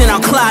slept in our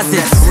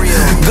closets.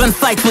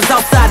 Gunfights was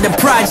outside the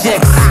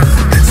projects.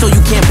 So you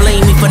can't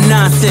blame me for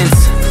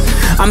nonsense.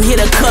 I'm here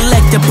to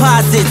collect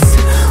deposits.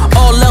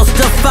 All else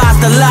defies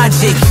the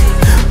logic.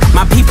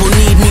 My people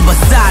need me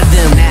beside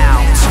them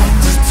now. Time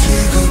to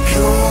dig up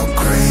your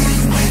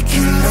grave, make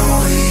you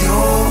lower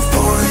your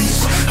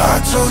voice.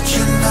 I told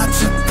you not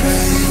to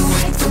play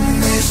with the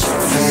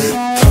misfit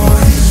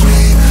toys.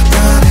 We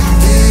running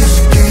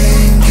this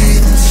game,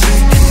 getting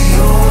sick of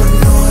your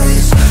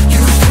noise.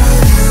 You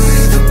started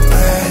with a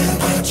bag,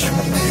 but you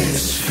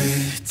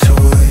misfit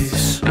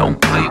toys. Don't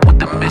play with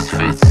the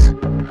misfits.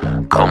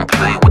 Come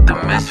play with the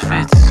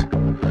misfits.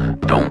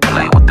 Don't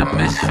play with the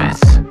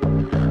misfits.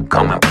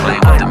 Come and play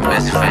with the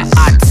misfits.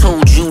 I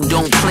told you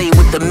don't play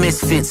with the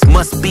misfits.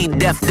 Must be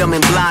deaf, dumb,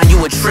 and blind,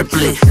 you a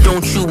triplet.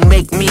 Don't you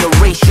make me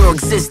erase your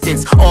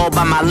existence. All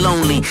by my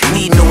lonely,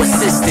 need no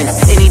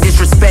assistance. Any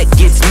disrespect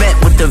gets met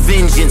with a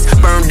vengeance.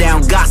 Burn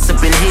down gossip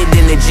and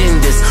hidden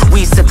agendas.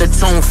 We set the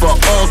tone for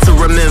all to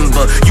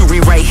remember. You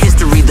rewrite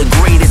history, the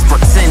greatest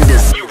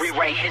pretenders. You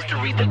rewrite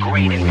history, the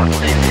greatest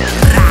pretenders.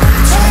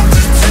 Time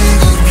to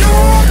dig up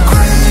your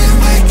grave,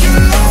 make you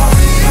lower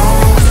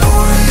your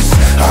voice.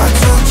 I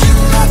told you